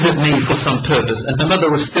come to visit me for some purpose, and her mother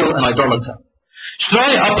was still an idolater. Should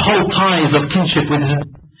I uphold ties of kinship with her?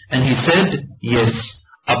 And he said, yes,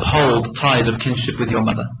 uphold ties of kinship with your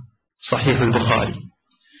mother. Sahih al-Bukhari.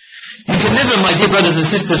 You can never, my dear brothers and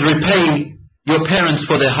sisters, repay your parents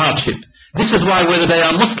for their hardship. This is why whether they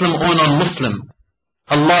are Muslim or non-Muslim,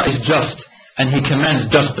 Allah is just and He commands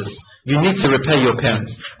justice. You need to repay your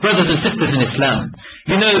parents. Brothers and sisters in Islam,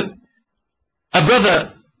 you know, a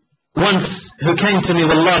brother once who came to me,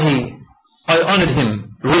 wallahi, I honored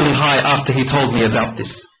him really high after he told me about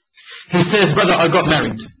this. He says, brother, I got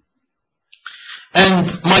married. And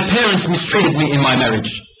my parents mistreated me in my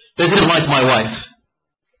marriage. They didn't like my wife.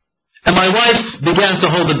 And my wife began to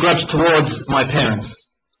hold a grudge towards my parents.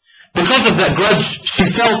 Because of that grudge, she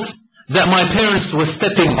felt that my parents were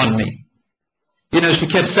stepping on me. You know, she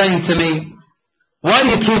kept saying to me, why do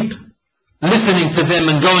you keep listening to them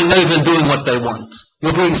and going over and doing what they want?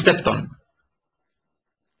 You're being stepped on.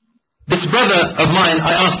 This brother of mine,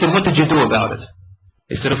 I asked him, what did you do about it?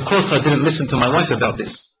 He said, of course I didn't listen to my wife about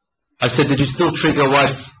this. I said, did you still treat your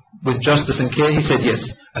wife with justice and care? He said,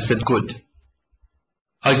 yes. I said, good.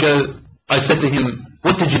 I said to him,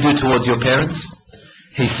 what did you do towards your parents?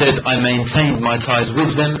 He said, I maintained my ties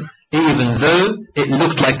with them, even though it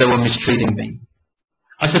looked like they were mistreating me.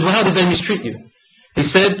 I said, well, how did they mistreat you? He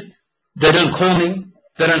said, they don't call me,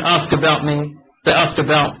 they don't ask about me, they ask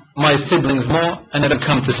about my siblings more, and they don't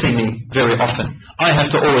come to see me very often. I have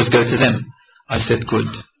to always go to them. I said,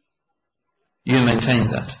 good. You maintain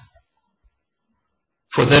that.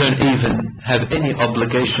 For they don't even have any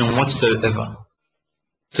obligation whatsoever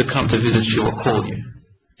to come to visit you or call you.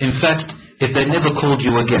 In fact, if they never called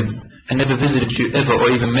you again and never visited you ever or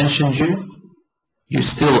even mentioned you, you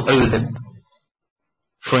still owe them.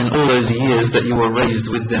 For in all those years that you were raised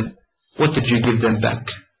with them, what did you give them back?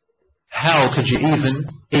 How could you even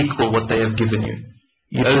equal what they have given you?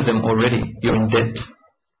 You owe them already. You're in debt.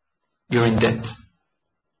 You're in debt.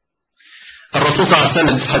 Al-Rasul ﷺ,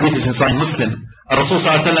 this hadith is in Sahih Muslim. Al-Rasul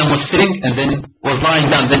ﷺ was sitting and then was lying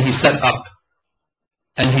down, then he sat up.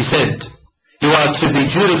 And he said, you are to be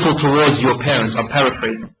dutiful towards your parents. I'm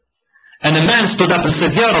paraphrasing. And a man stood up and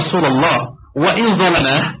said, Ya Rasulullah, وَإِنْ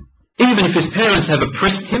ظَلَمَهُ, even if his parents have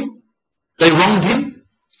oppressed him, they wronged him.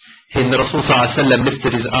 And the Rasul ﷺ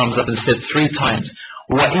lifted his arms up and said 3 times,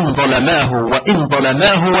 وَإِنْ ظَلَمَاهُ وَإِنْ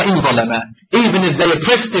ظَلَمَاهُ وَإِنْ ظَلَمَاهُ, even if they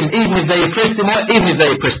oppressed him, even if they oppressed him, or even if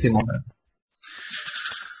they oppressed him or her.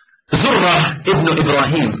 Zurrah ibn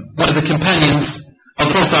Ibrahim, one of the companions of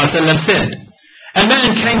the Prophet ﷺ, said, a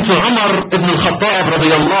man came to Umar ibn al-Khattab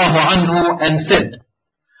radiyallahu anhu and said,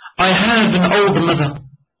 I have an old mother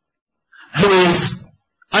who is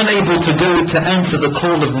unable to go to answer the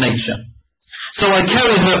call of nature. So I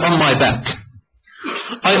carry her on my back.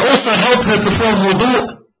 I also help her perform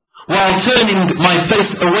wudu while turning my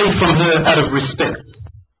face away from her out of respect.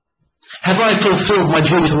 Have I fulfilled my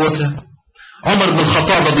duty towards her? Umar ibn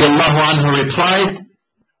al-Khattab radiyallahu anhu replied,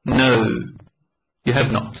 no, you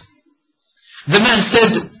have not. The man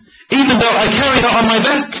said, even though I carry her on my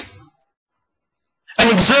back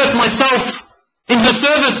and exert myself in her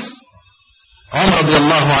service. Umar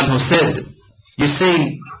radiallahu anhu said, you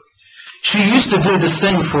see, she used to do the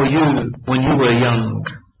same for you when you were young,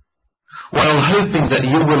 while hoping that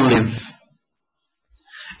you will live.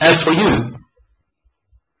 As for you,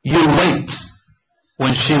 you wait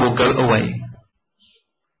when she will go away.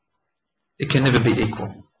 It can never be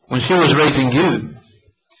equal. When she was raising you,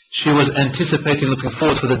 she was anticipating, looking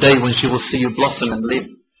forward to the day when she will see you blossom and live.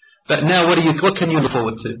 But now what can you look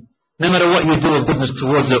forward to? No matter what you do of goodness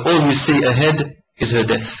towards her, all you see ahead is her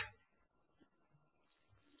death.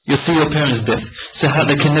 You see your parents' death. So how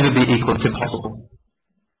they can never be equal. It's impossible.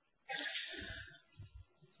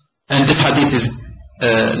 And this hadith is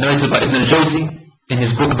narrated by Ibn al-Jawzi in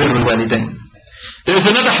his book Bir al-Walidain. There is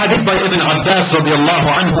another hadith by Ibn Abbas radiallahu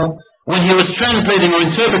anhu, when he was translating or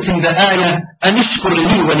interpreting the ayah, Anishkur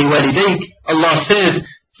li wa li walidayk, Allah says,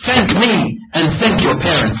 thank me and thank your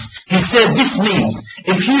parents. He said this means,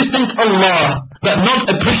 if you thank Allah but not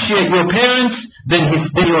appreciate your parents, then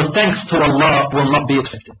your thanks to Allah will not be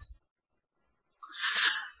accepted.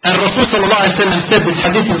 And Rasul sallallahu alayhi wa sallam said this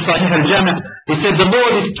hadith in Sahih al-Jami', he said the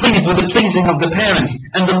Lord is pleased with the pleasing of the parents,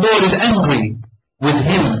 and the Lord is angry with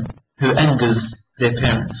him who angers their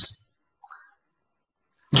parents.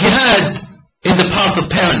 Jihad in the path of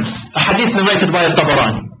parents, a hadith narrated by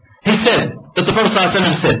Al-Tabarani. He said that the Prophet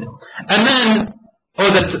ﷺ said, a man or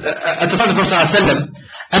that at the time of the Prophet ﷺ,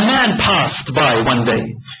 a man passed by one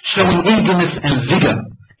day showing eagerness and vigor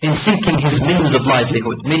in seeking his means of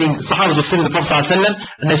livelihood. Meaning the Sahaba were seeing the Prophet ﷺ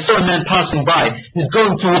and they saw a man passing by. He's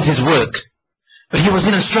going towards his work. But he was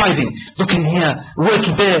striving, looking here,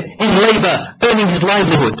 working there, in labor, earning his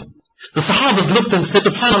livelihood. The Sahabas looked and said,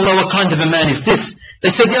 SubhanAllah, what kind of a man is this? They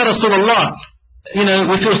said, Ya Rasulullah,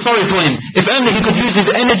 we feel sorry for him. If only he could use his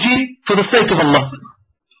energy for the sake of Allah.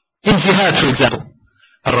 In jihad, for example.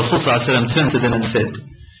 And Rasul ﷺ turned to them and said,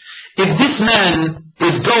 if this man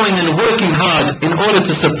is going and working hard in order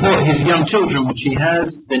to support his young children, which he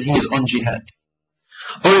has, then he is on jihad.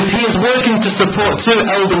 Or if he is working to support two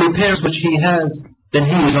elderly parents which he has, then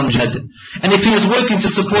he is on jihad. And if he is working to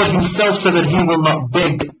support himself so that he will not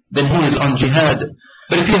beg, then he is on jihad.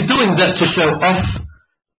 But if he is doing that to show off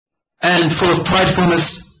and full of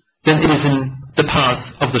pridefulness, then it is in the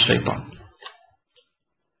path of the shaitan.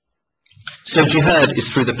 So jihad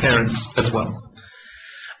is through the parents as well.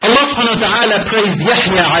 Allah subhanahu wa ta'ala praised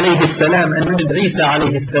Yahya alayhi salam and Isa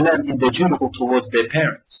alayhi salam in their dutiful towards their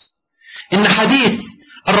parents. In the hadith,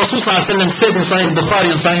 Rasul ﷺ said in Sahih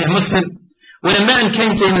Bukhari and Sahih Muslim, when a man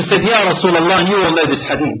came to him and said, Ya Rasulullah, and you all know this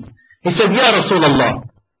hadith, he said, Ya Rasulullah,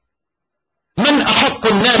 Man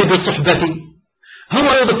ahaqqu an-nari bi suhbati? Who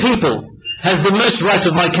are all the people has the most right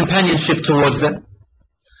of my companionship towards them?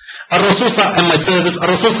 Rasul and my service,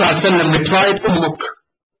 Rasul ﷺ replied, Ummuk,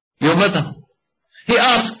 your mother. He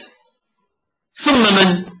asked, Thumma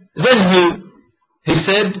man? Then who? He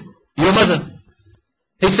said, your mother.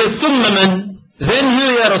 He said, Thumma man? Then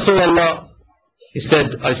who, Ya Rasulullah? He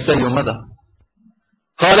said, I say your mother.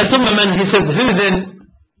 قال ثم من? He said, who then?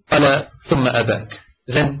 قال ثم أباك.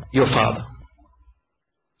 Then your father.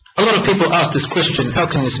 A lot of people ask this question, how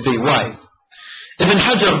can this be? Why? Ibn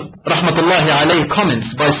Hajar rahmatullahi alayhi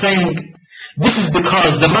comments by saying, this is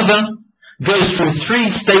because the mother goes through three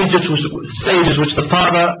stages which the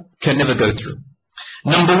father can never go through.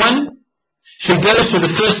 Number one, she goes through the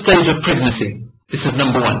first stage of pregnancy. This is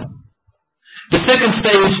number one. The second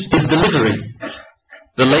stage is delivery,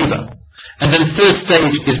 the labor. And then third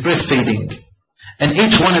stage is breastfeeding. And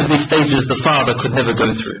each one of these stages the father could never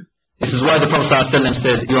go through. This is why the Prophet ﷺ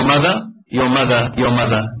said, your mother, your mother, your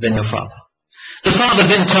mother, then your father. The father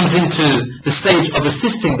then comes into the stage of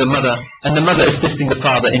assisting the mother, and the mother assisting the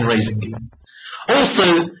father in raising him. Also,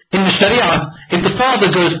 in the Sharia, if the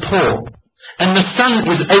father goes poor, and the son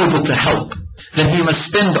is able to help, then he must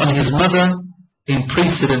spend on his mother in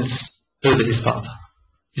precedence over his father.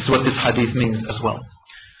 This is what this hadith means as well.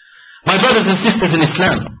 My brothers and sisters in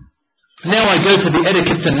Islam, now I go to the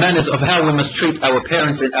etiquettes and manners of how we must treat our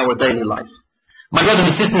parents in our daily life. My brothers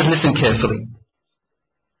and sisters, listen carefully.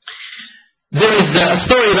 There is a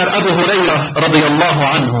story about Abu Hurairah radiyallahu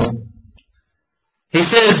anhu. He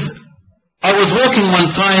says, I was walking one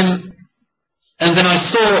time and then I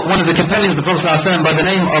saw one of the companions of the Prophet ﷺ by the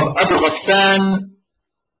name of Abu Ghassan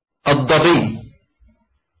al-Dabi.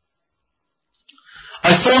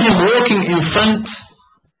 I saw him walking in front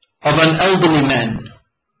of an elderly man.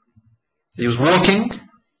 He was walking,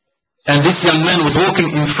 and this young man was walking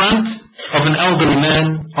in front of an elderly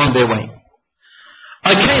man on their way.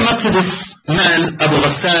 I came up to this man, Abu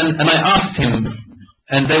Ghassan, and I asked him,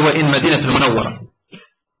 and they were in Madinah al-Munawwarah.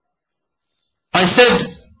 I said,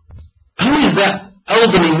 who is that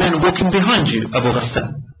elderly man walking behind you, Abu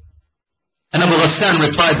Ghassan? And Abu Ghassan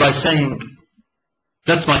replied by saying,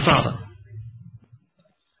 that's my father.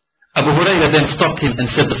 Abu Hurairah then stopped him and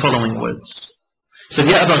said the following words. He said,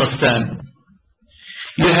 Ya Abu Ghassan,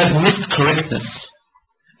 you have missed correctness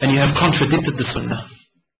and you have contradicted the sunnah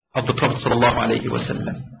of the Prophet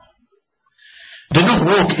ﷺ. Do not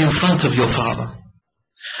walk in front of your father,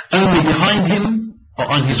 only behind him or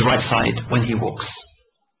on his right side when he walks.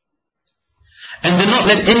 And do not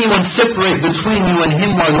let anyone separate between you and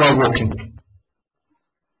him while you are walking.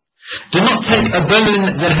 Do not take a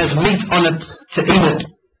bone that has meat on it to eat it,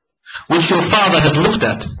 which your father has looked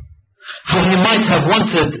at, for he might have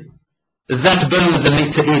wanted that bone of the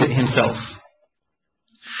meat to eat it himself.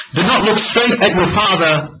 Do not look straight at your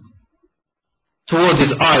father towards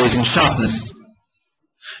his eyes in sharpness.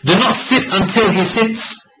 Do not sit until he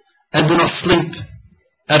sits, and do not sleep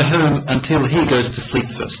at home until he goes to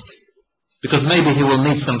sleep first, because maybe he will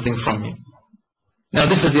need something from you. Now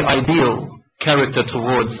this is the ideal character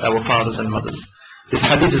towards our fathers and mothers. This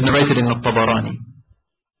hadith is narrated in Al-Tabarani.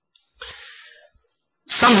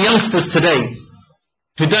 Some youngsters today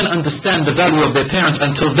who don't understand the value of their parents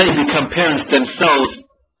until they become parents themselves,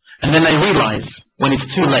 and then they realize when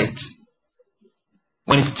it's too late.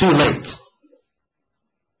 When it's too late.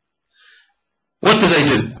 What do?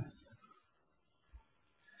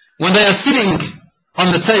 When they are sitting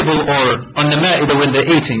on the table or on the ma'idah when they're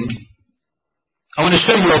eating, I want to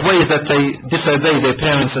show you of ways that they disobey their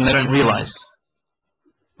parents and they don't realize,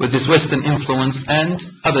 with this Western influence and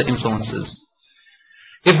other influences.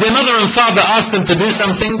 If their mother and father ask them to do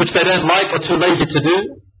something which they don't like or too lazy to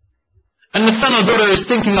do, and the son or daughter is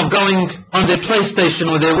thinking of going on their PlayStation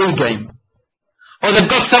or their Wii game, or they've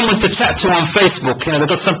got someone to chat to on Facebook, they've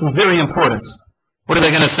got something very important, what are they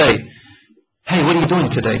going to say? Hey, what are you doing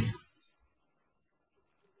today?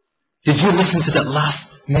 Did you listen to that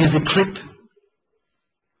last music clip?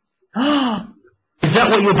 Is that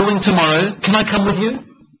what you're doing tomorrow? Can I come with you?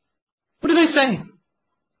 What do they say?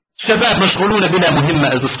 Shabab mashghuluna bila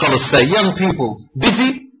muhimma, as the scholars say. Young people,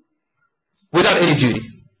 busy without any duty.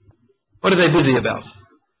 What are they busy about?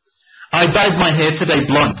 I dyed my hair today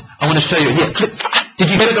blonde. I want to show you. Here, click. Did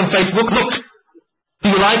you get it on Facebook? Look. Do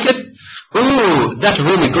you like it? Ooh, that's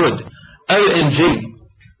really good. OMG.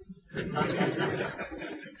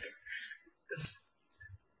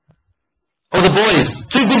 Or the boys,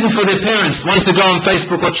 too busy for their parents, wanting to go on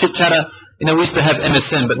Facebook or chit-chatter. We used to have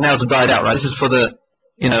MSN, but now it's died out, right? This is for the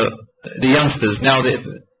youngsters. Now they're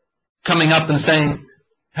coming up and saying,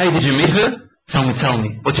 hey, did you meet her? Tell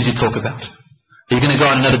me. What did you talk about? Are you going to go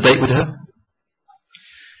on another date with her?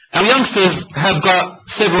 Our youngsters have got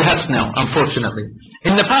several hats now, unfortunately.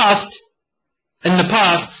 In the past,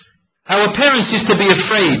 our parents used to be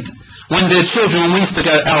afraid when their children, when we used to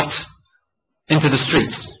go out into the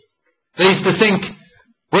streets. They used to think,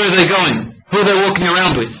 where are they going? Who are they walking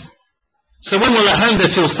around with? So when we're at home, they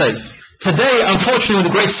feel safe. Today, unfortunately,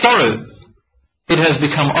 with great sorrow, it has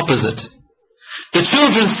become opposite. The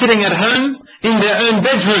children sitting at home in their own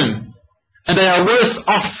bedroom, and they are worse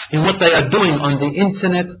off in what they are doing on the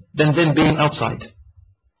internet than them being outside.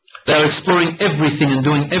 They are exploring everything and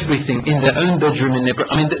doing everything in their own bedroom.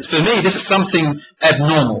 For me, this is something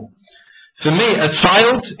abnormal. For me, a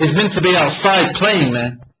child is meant to be outside playing,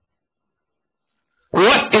 man.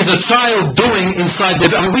 What is a child doing inside their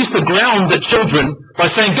bedroom? We used to ground the children by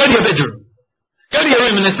saying, go to your bedroom. Go to your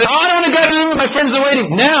room. And they say, I don't want to go to the room, my friends are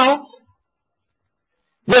waiting. Now,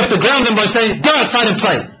 we have to ground them by saying, go outside and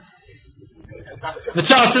play. The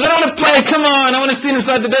child says, I don't want to play, come on, I want to sit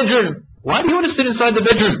inside the bedroom. Why do you want to sit inside the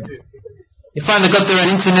bedroom? You find they've got their own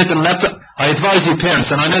internet and laptop. I advise you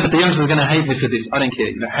parents, and I know that the youngsters are going to hate me for this. I don't care,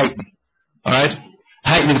 hate me. Alright?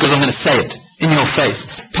 Hate me because I'm going to say it in your face.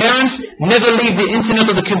 Parents, never leave the internet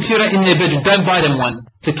or the computer in their bedroom. Don't buy them one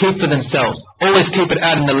to keep for themselves. Always keep it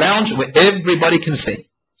out in the lounge where everybody can see.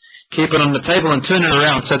 Keep it on the table and turn it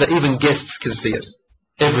around so that even guests can see it.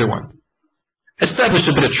 Everyone. Establish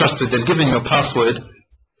a bit of trust with them. Give them your password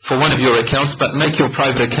for one of your accounts, but make your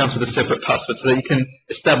private accounts with a separate password so that you can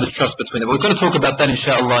establish trust between them. We're going to talk about that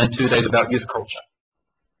inshallah in 2 days about youth culture.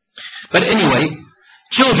 But anyway,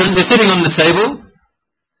 children, they're sitting on the table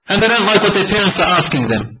and they don't like what their parents are asking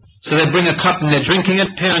them. So they bring a cup and they're drinking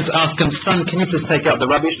it. Parents ask them, son, can you please take out the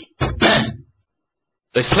rubbish? Bam!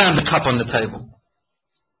 They slam the cup on the table.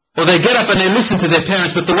 Or they get up and they listen to their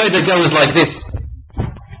parents, but the way they go is like this.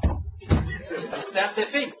 They stamp their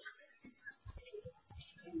feet.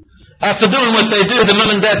 After doing what they do, the mum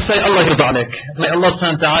and dad say, Allah yud'alek. May Allah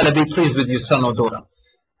subhanahu wa ta'ala be pleased with you, son or daughter.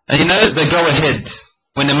 And they go ahead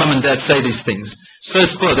when the mum and dad say these things. So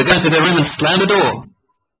spoiled. They go into their room and slam the door.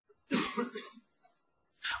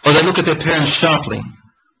 Or they look at their parents sharply.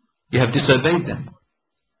 You have disobeyed them.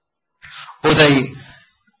 Or they,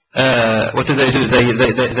 what do?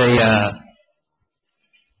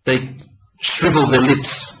 They shrivel their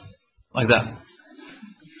lips like that.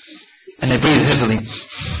 And they breathe heavily.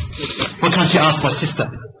 Why can't you ask my sister?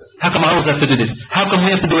 How come I always have to do this? How come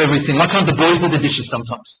we have to do everything? Why can't the boys do the dishes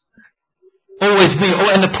sometimes? Always me. Oh,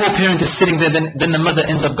 and the poor parent is sitting there, then the mother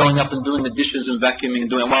ends up going up and doing the dishes and vacuuming and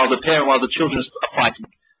doing, while the children are fighting.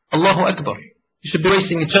 Allahu Akbar. You should be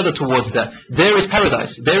racing each other towards that. There is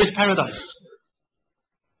paradise. There is paradise.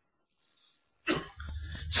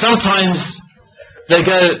 Sometimes they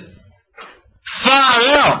go far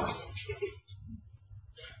out.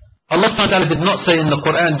 Allah subhanahu wa ta'ala did not say in the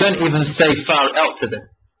Quran, don't even say far out to them.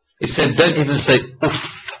 He said, don't even say uff.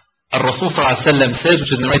 Al-Rasul sallallahu alayhi wa sallam says,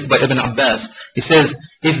 which is narrated by Ibn Abbas, he says,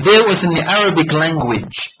 if there was in the Arabic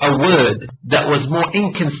language a word that was more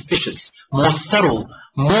inconspicuous, more subtle,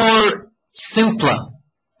 more simpler,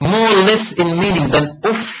 more less in meaning than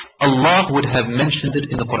uff, Allah would have mentioned it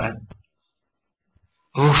in the Quran.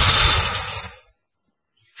 Uff.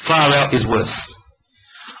 Far out is worse.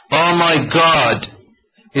 Oh my God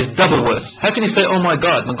is double worse. How can you say, oh my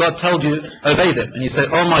God, when God told you, obey them? And you say,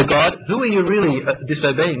 oh my God, who are you really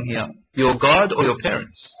disobeying here? Your God or your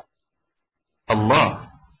parents? Allah.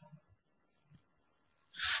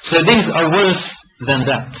 So these are worse than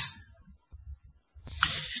that.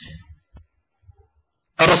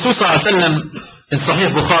 Rasul sallallahu alayhi wa sallam in Sahih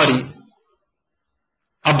Bukhari,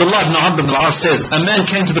 Abdullah ibn Amr ibn al-As says, a man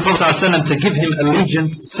came to the Prophet sallallahu alayhi wa sallam to give him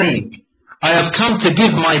allegiance, saying, I have come to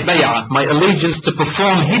give my bay'ah, my allegiance, to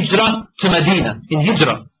perform hijrah to Medina. In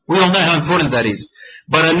hijrah, we all know how important that is.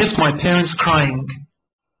 But I left my parents crying.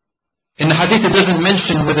 In the hadith it doesn't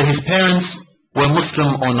mention whether his parents were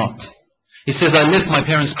Muslim or not. He says, I left my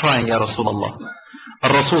parents crying, Ya Rasulullah.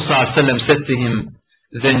 Rasul sallallahu alayhi wa sallam said to him,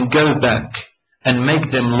 then go back and make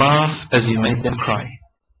them laugh as you made them cry.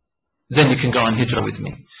 Then you can go on hijrah with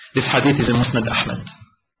me. This hadith is in Musnad Ahmad.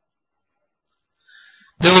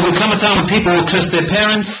 There will become a time when people will curse their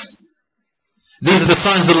parents. These are the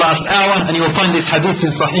signs of the last hour, and you will find these hadiths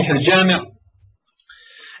in Sahih al-Jami'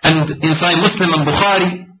 and in Sahih Muslim and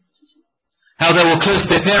Bukhari, how they will curse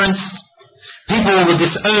their parents. People will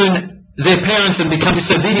disown their parents and become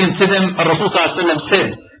disobedient to them. Rasul sallallahu alayhi wa sallam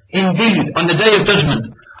said, indeed, on the day of judgment,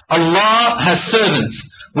 Allah has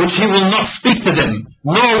servants which He will not speak to them,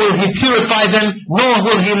 nor will He purify them, nor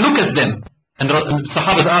will He look at them. And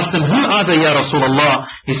Sahabas asked him, who are they, Ya Rasulullah?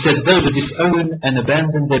 He said, those who disown and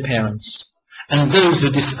abandon their parents, and those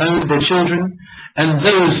who disown their children, and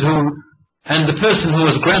the person who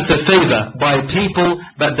was granted favor by people,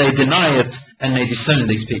 but they deny it and they disown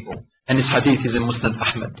these people. And this hadith is in Musnad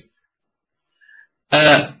Ahmad.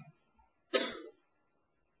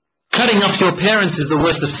 Cutting off your parents is the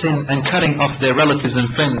worst of sin, and cutting off their relatives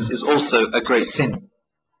and friends is also a great sin.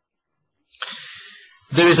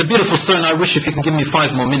 There is a beautiful story, and I wish if you can give me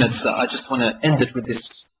 5 more minutes, I just want to end it with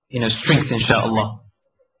this, strength, inshaAllah.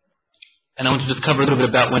 And I want to just cover a little bit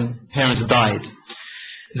about when parents died.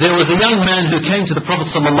 There was a young man who came to the Prophet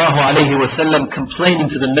sallallahu alaihi wasallam complaining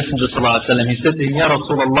to the Messenger sallallahu alaihi wasallam. He said to him, Ya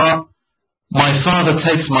Rasulullah, my father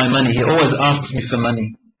takes my money. He always asks me for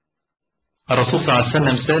money. Rasul sallallahu alaihi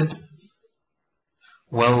wasallam said,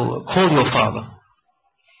 well, call your father.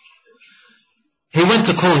 He went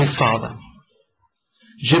to call his father.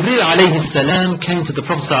 Jibreel alayhi salam came to the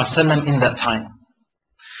Prophet sallallahu alaihi wasallam in that time.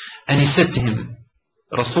 And he said to him,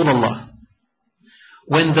 Rasulullah,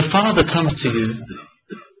 when the father comes to you,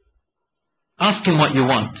 ask him what you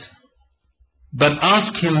want. But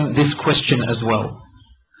ask him this question as well.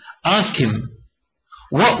 Ask him,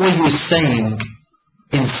 what were you saying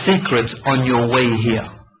in secret on your way here?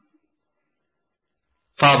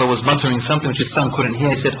 Father was muttering something which his son couldn't hear.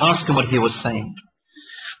 He said, ask him what he was saying.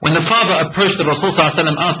 When the father approached the Rasul sallallahu alaihi wasallam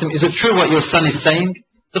and asked him, is it true what your son is saying?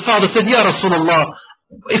 The father said, Ya Rasulullah,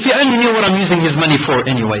 if you only knew what I'm using his money for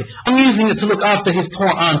anyway. I'm using it to look after his poor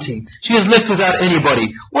auntie. She is left without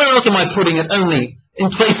anybody. Where else am I putting it? Only in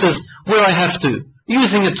places where I have to.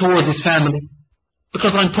 Using it towards his family.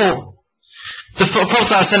 Because I'm poor. The Prophet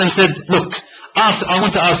sallallahu alaihi wasallam said, look, I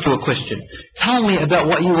want to ask you a question. Tell me about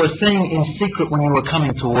what you were saying in secret when you were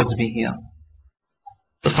coming towards me here.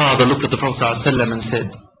 The father looked at the Prophet ﷺ and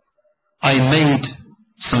said, I made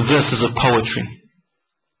some verses of poetry.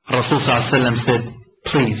 Rasul ﷺ said,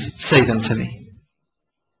 please say them to me.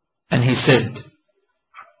 And he said,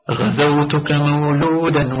 غذوتك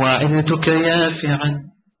مولودا وعدتك يافعا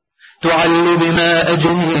تعل بما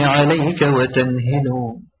أجني عليك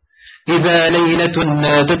وتنهل إذا ليلة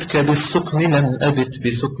نادتك بالسكم لم أبت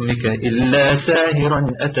بسكمك إلا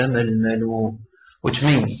ساهرا أتململ. Which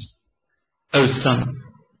means, O son,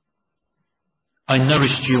 I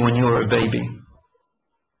nourished you when you were a baby.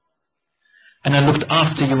 And I looked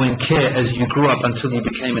after you in care as you grew up until you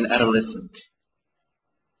became an adolescent.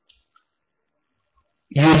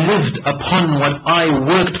 You lived upon what I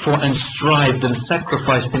worked for and strived and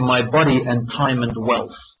sacrificed in my body and time and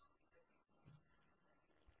wealth,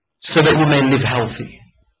 so that you may live healthy.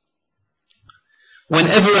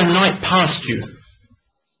 Whenever a night passed you,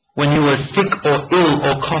 when you were sick or ill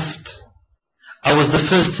or coughed, I was the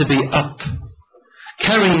first to be up,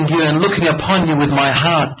 carrying you and looking upon you with my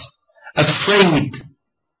heart, afraid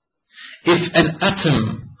if an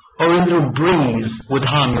atom or a little breeze would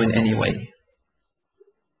harm you in any way.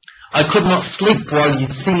 I could not sleep while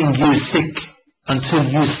seeing you sick until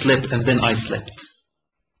you slept, and then I slept.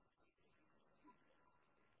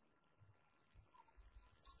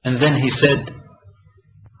 And then he said,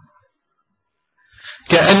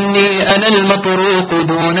 كأني أنا المطروق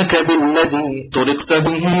دونك بالذي طرقت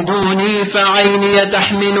به دوني فعيني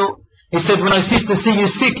تحمل. He said, when I ceased to see you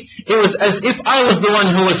sick, it was as if I was the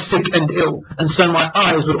one who was sick and ill, and so my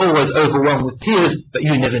eyes would always overwhelm with tears, but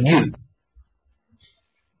you never knew.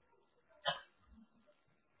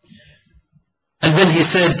 And then he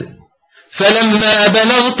said, فلما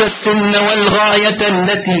بلغت السن والغاية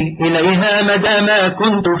التي إليها مدى ما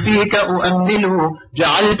كنت فيك أؤمل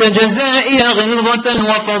جعلت جزائي غلظة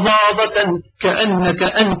وفظاظة كأنك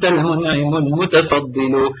أنت المنعم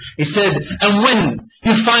المتفضل. He said, and when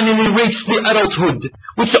you finally reached the adulthood,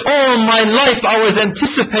 which all my life I was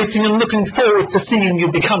anticipating and looking forward to seeing you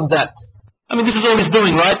become that. I mean, this is all he's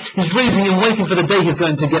doing, right? He's raising and waiting for the day he's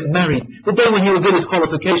going to get married, the day when he will get his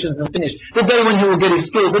qualifications and finish, the day when he will get his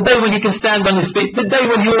skill, the day when he can stand on his feet, the day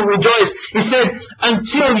when he will rejoice. He said,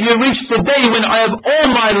 until you reach the day when I have all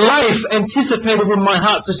my life anticipated in my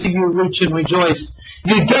heart to see you reach and rejoice,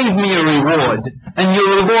 you gave me a reward, and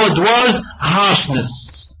your reward was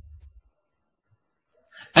harshness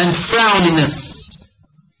and frowniness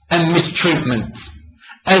and mistreatment,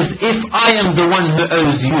 as if I am the one who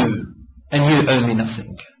owes you and you owe me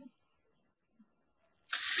nothing.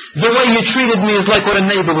 The way you treated me is like what a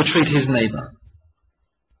neighbor would treat his neighbor.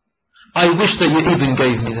 I wish that you even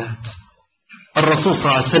gave me that. Al-Rasul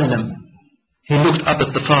ﷺ, he looked up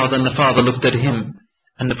at the father and the father looked at him,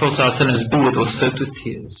 and the Prophet ﷺ's beard was soaked with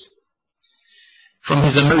tears. From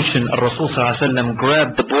his emotion, Al-Rasul ﷺ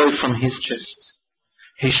grabbed the boy from his chest.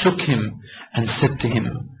 He shook him and said to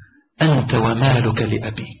him, أنت ومالك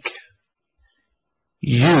لأبيك.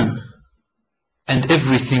 You and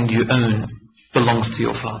everything you own belongs to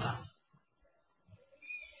your father.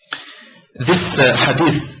 This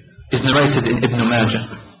hadith is narrated in Ibn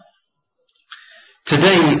Majah.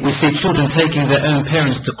 Today we see children taking their own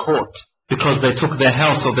parents to court because they took their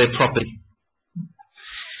house or their property.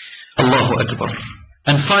 Allahu Akbar.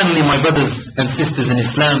 And finally, my brothers and sisters in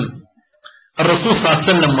Islam, Rasul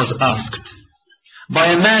ﷺ was asked by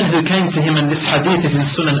a man who came to him, and this hadith is in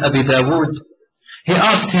Sunan Abi Dawood. He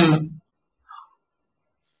asked him,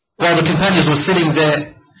 while the companions were sitting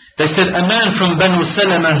there, they said, a man from Banu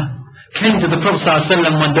Salama came to the Prophet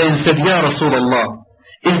ﷺ one day and said, Ya Rasulullah,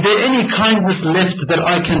 is there any kindness left that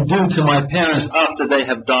I can do to my parents after they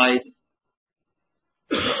have died?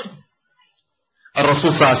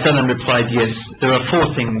 Rasul ﷺ replied, yes, there are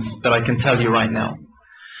 4 things that I can tell you right now.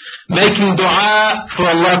 Making dua for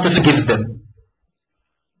Allah to forgive them.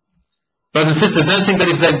 Brothers and sisters, don't think that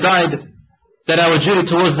if they've died, that our duty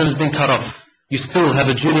towards them has been cut off. You still have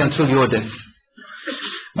a duty until your death.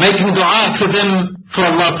 Making dua for them, for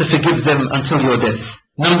Allah to forgive them until your death.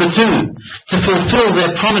 Number 2, to fulfill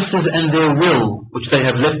their promises and their will, which they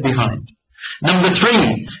have left behind. Number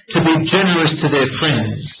 3, to be generous to their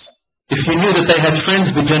friends. If you knew that they had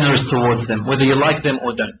friends, be generous towards them, whether you like them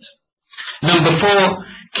or don't. Number 4,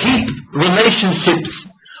 keep relationships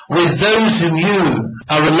with those whom you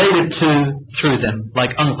are related to through them,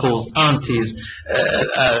 like uncles, aunties,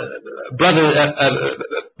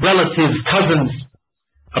 relatives, cousins.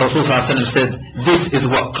 Rasul ﷺ said, this is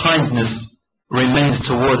what kindness remains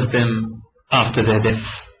towards them after their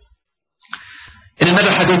death. In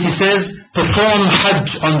another hadith he says, perform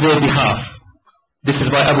hajj on their behalf. This is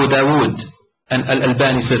by Abu Dawood, and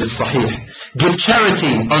Al-Albani says it's sahih. Give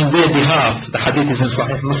charity on their behalf. The hadith is in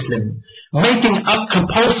Sahih Muslim. Making up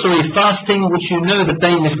compulsory fasting which you know that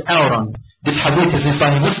they missed out on. This hadith is in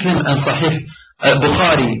Sahih Muslim and Sahih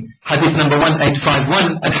Bukhari, hadith number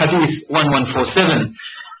 1851 and hadith 1147.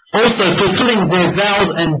 Also fulfilling their vows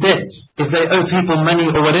and debts. If they owe people money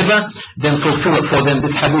or whatever, then fulfill it for them.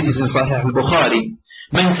 This hadith is in Sahih Bukhari.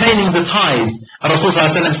 Maintaining the ties. Rasul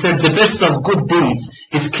ﷺ said the best of good deeds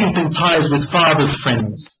is keeping ties with father's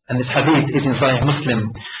friends. And this hadith is in Sahih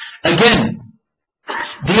Muslim. Again,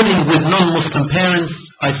 dealing with non-Muslim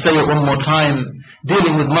parents, I say it one more time,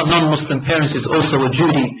 dealing with non-Muslim parents is also a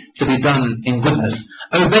duty to be done in goodness.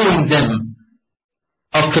 Obeying them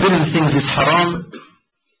of forbidden things is haram,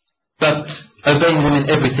 but obeying them in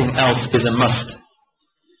everything else is a must.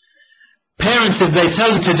 Parents, if they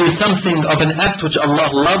tell you to do something of an act which Allah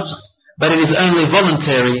loves, but it is only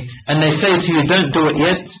voluntary, and they say to you, don't do it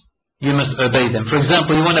yet, you must obey them. For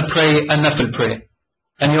example, you want to pray a nafil prayer,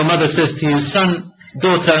 and your mother says to you, son,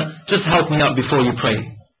 daughter, just help me out before you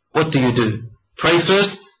pray. What do? Pray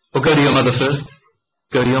first, or go to your mother first?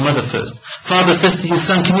 Go to your mother first. Father says to you,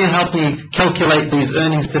 son, can you help me calculate these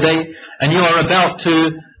earnings today? And you are about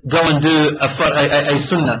to go and do a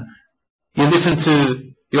sunnah. You listen to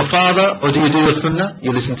your father, or do you do a sunnah?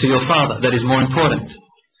 You listen to your father. That is more important.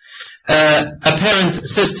 A parent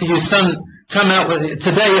says to you, son, come out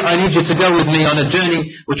today, I need you to go with me on a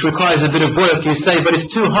journey which requires a bit of work. You say, but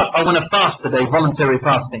it's too hot, I want to fast today, voluntary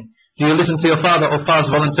fasting. Do you listen to your father or fast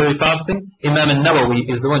voluntary fasting? Imam al-Nawawi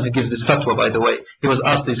is the one who gives this fatwa, by the way. He was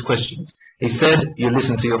asked these questions. He said, you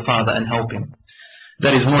listen to your father and help him.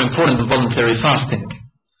 That is more important than voluntary fasting.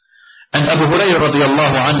 And Abu Hurairah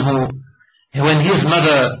radiallahu anhu, when his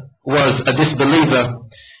mother was a disbeliever,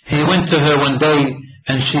 he went to her one day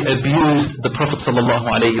and she abused the Prophet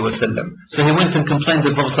ﷺ. So he went and complained to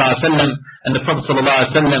the Prophet ﷺ, and the Prophet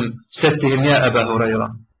ﷺ said to him, Ya Abu Hurairah,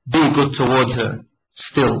 be good towards her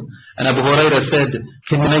still. And Abu Hurairah said,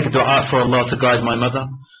 can you make dua for Allah to guide my mother?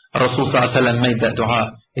 Rasul ﷺ made that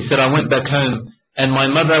dua. He said, I went back home and my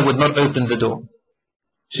mother would not open the door.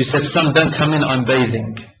 She said, son, don't come in, I'm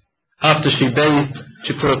bathing. After she bathed,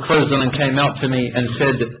 she put her clothes on and came out to me and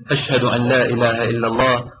said, Ashhadu an la ilaha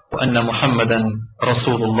illallah wa anna Muhammadan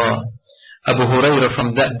Rasulullah. Abu Hurairah,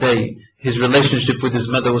 from that day, his relationship with his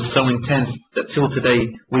mother was so intense that till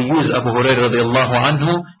today we use Abu Hurairah radiallahu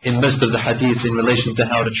anhu in most of the hadiths in relation to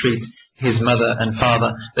how to treat his mother and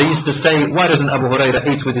father. They used to say, why doesn't Abu Hurairah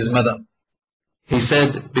eat with his mother? He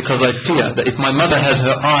said, because I fear that if my mother has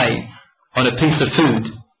her eye on a piece of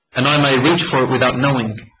food and I may reach for it without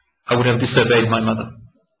knowing, I would have disobeyed my mother.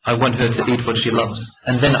 I want her to eat what she loves,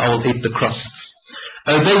 and then I will eat the crusts.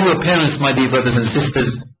 Obey your parents, my dear brothers and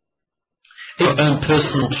sisters, in your own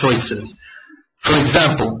personal choices. For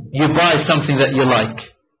example, you buy something that you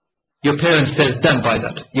like. Your parents says, don't buy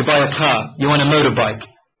that. You buy a car, you want a motorbike.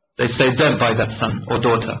 They say, don't buy that, son or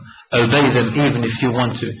daughter. Obey them even if you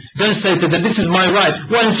want to. Don't say to them, this is my right.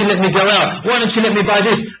 Why don't you let me go out? Why don't you let me buy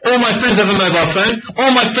this? All my friends have a mobile phone.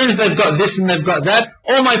 All my friends, they've got this and they've got that.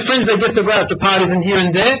 All my friends, they get to go out to parties and here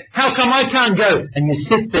and there. How come I can't go? And you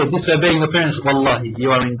sit there disobeying your parents. Wallahi,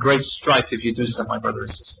 you are in great strife if you do so, my brother and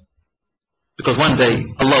sister. Because one day,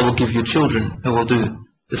 Allah will give you children who will do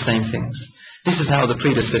the same things. This is how the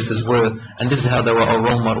predecessors were, and this is how they were our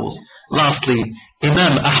role models. Lastly,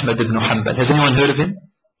 Imam Ahmad ibn Hanbal. Has anyone heard of him?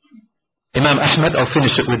 Imam Ahmad, I'll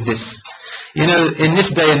finish it with this. You know, in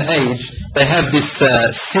this day and age, they have this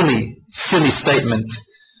silly statement.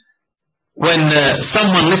 When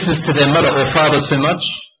someone listens to their mother or father too much,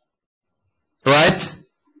 right,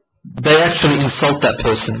 they actually insult that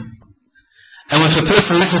person. And when a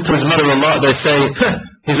person listens to his mother a lot, they say,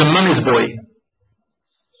 he's a mummy's boy.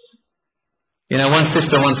 You know, one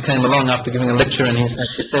sister once came along after giving a lecture and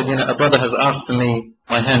she said, you know, a brother has asked for me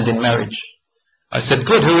my hand in marriage. I said,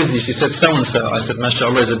 good, who is he? She said, so-and-so. I said,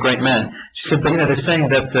 mashallah, he's a great man. She said, but you know, they're saying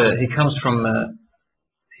that he comes from,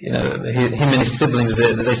 you know, him and his siblings,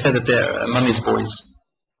 they say that they're mummy's boys.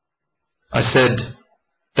 I said,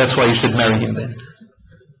 that's why you should marry him then.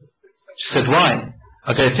 She said, why?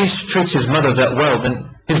 Okay, if he treats his mother that well,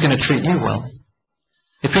 then he's going to treat you well.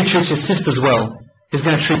 If he treats his sisters well, he's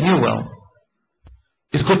going to treat you well.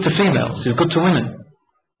 He's good to females, he's good to women.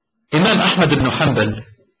 Imam Ahmad ibn Hanbal,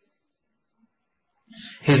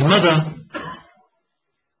 his mother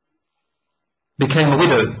became a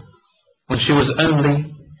widow when she was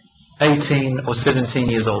only 18 or 17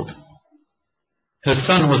 years old. Her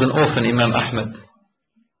son was an orphan, Imam Ahmad.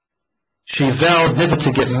 She vowed never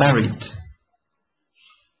to get married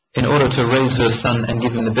in order to raise her son and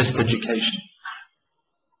give him the best education.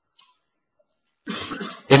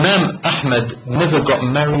 Imam Ahmad never got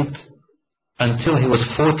married until he was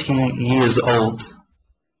 40 years old.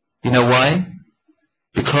 You know why?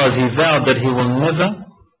 Because he vowed that he will never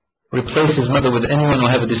replace his mother with anyone or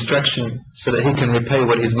have a distraction so that he can repay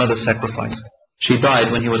what his mother sacrificed. She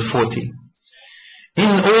died when he was 40.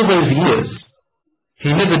 In all those years,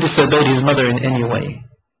 he never disobeyed his mother in any way.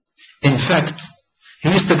 In fact,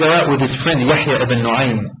 he used to go out with his friend Yahya ibn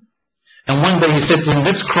Nu'aym. And one day he said to him,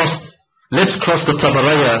 let's cross the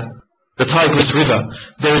Tabaraya, the Tigris River.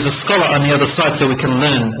 There is a scholar on the other side so we can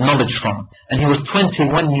learn knowledge from. And he was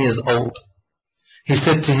 21 years old. He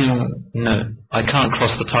said to him, no, I can't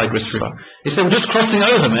cross the Tigris River. He said, we're just crossing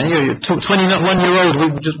over, man. You're 21-year-old,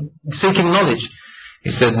 we're just seeking knowledge.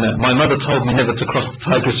 He said, no, my mother told me never to cross the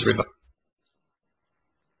Tigris River.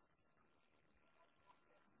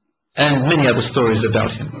 And many other stories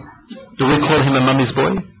about him. Do we call him a mummy's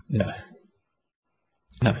boy? No.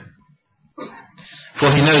 No.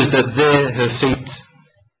 For he knows that there, her feet,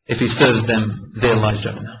 if he serves them, there lies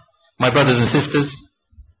Jannah. My brothers and sisters,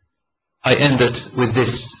 I end it with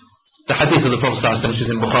this. The hadith of the Prophet ﷺ, which is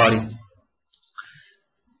in Bukhari.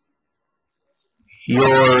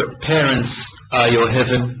 Your parents are your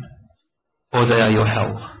heaven, or they are your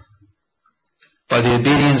hell. By the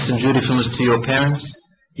obedience and dutifulness to your parents,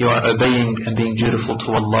 you are obeying and being dutiful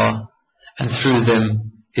to Allah, and through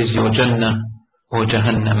them is your Jannah or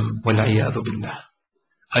Jahannam, wal-'iyadhu billah.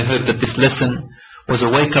 I hope that this lesson was a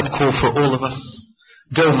wake-up call for all of us.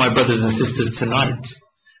 Go, my brothers and sisters, tonight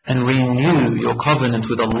and renew your covenant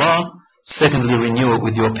with Allah. Secondly, renew it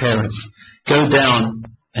with your parents. Go down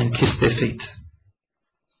and kiss their feet.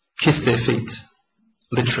 Kiss their feet,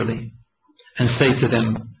 literally, and say to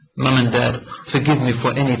them, Mum and Dad, forgive me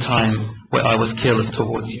for any time where I was careless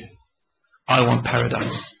towards you. I want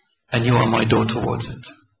paradise, and you are my door towards it.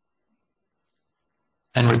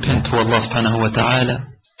 And repent to Allah subhanahu wa ta'ala.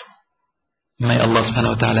 May Allah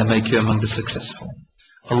subhanahu wa ta'ala make you among the successful.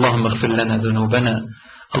 اللهم اغفر لنا ذنوبنا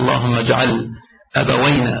اللهم اجعل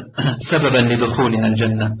أبوينا سببا لدخولنا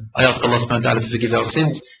الجنة. I ask Allah subhanahu wa ta'ala to forgive our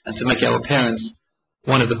sins and to make our parents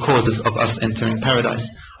one of the causes of us entering paradise.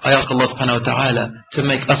 I ask Allah subhanahu wa ta'ala to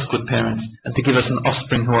make us good parents and to give us an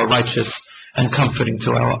offspring who are righteous and comforting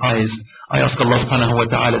to our eyes. I ask Allah subhanahu wa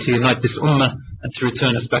ta'ala to unite this ummah and to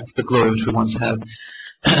return us back to the glory which we once had.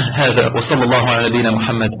 هذا وصلى الله على نبينا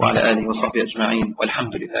محمد وعلى آله وصحبه أجمعين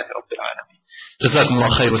والحمد لله رب العالمين. جزاكم الله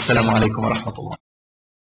خير والسلام عليكم ورحمة الله.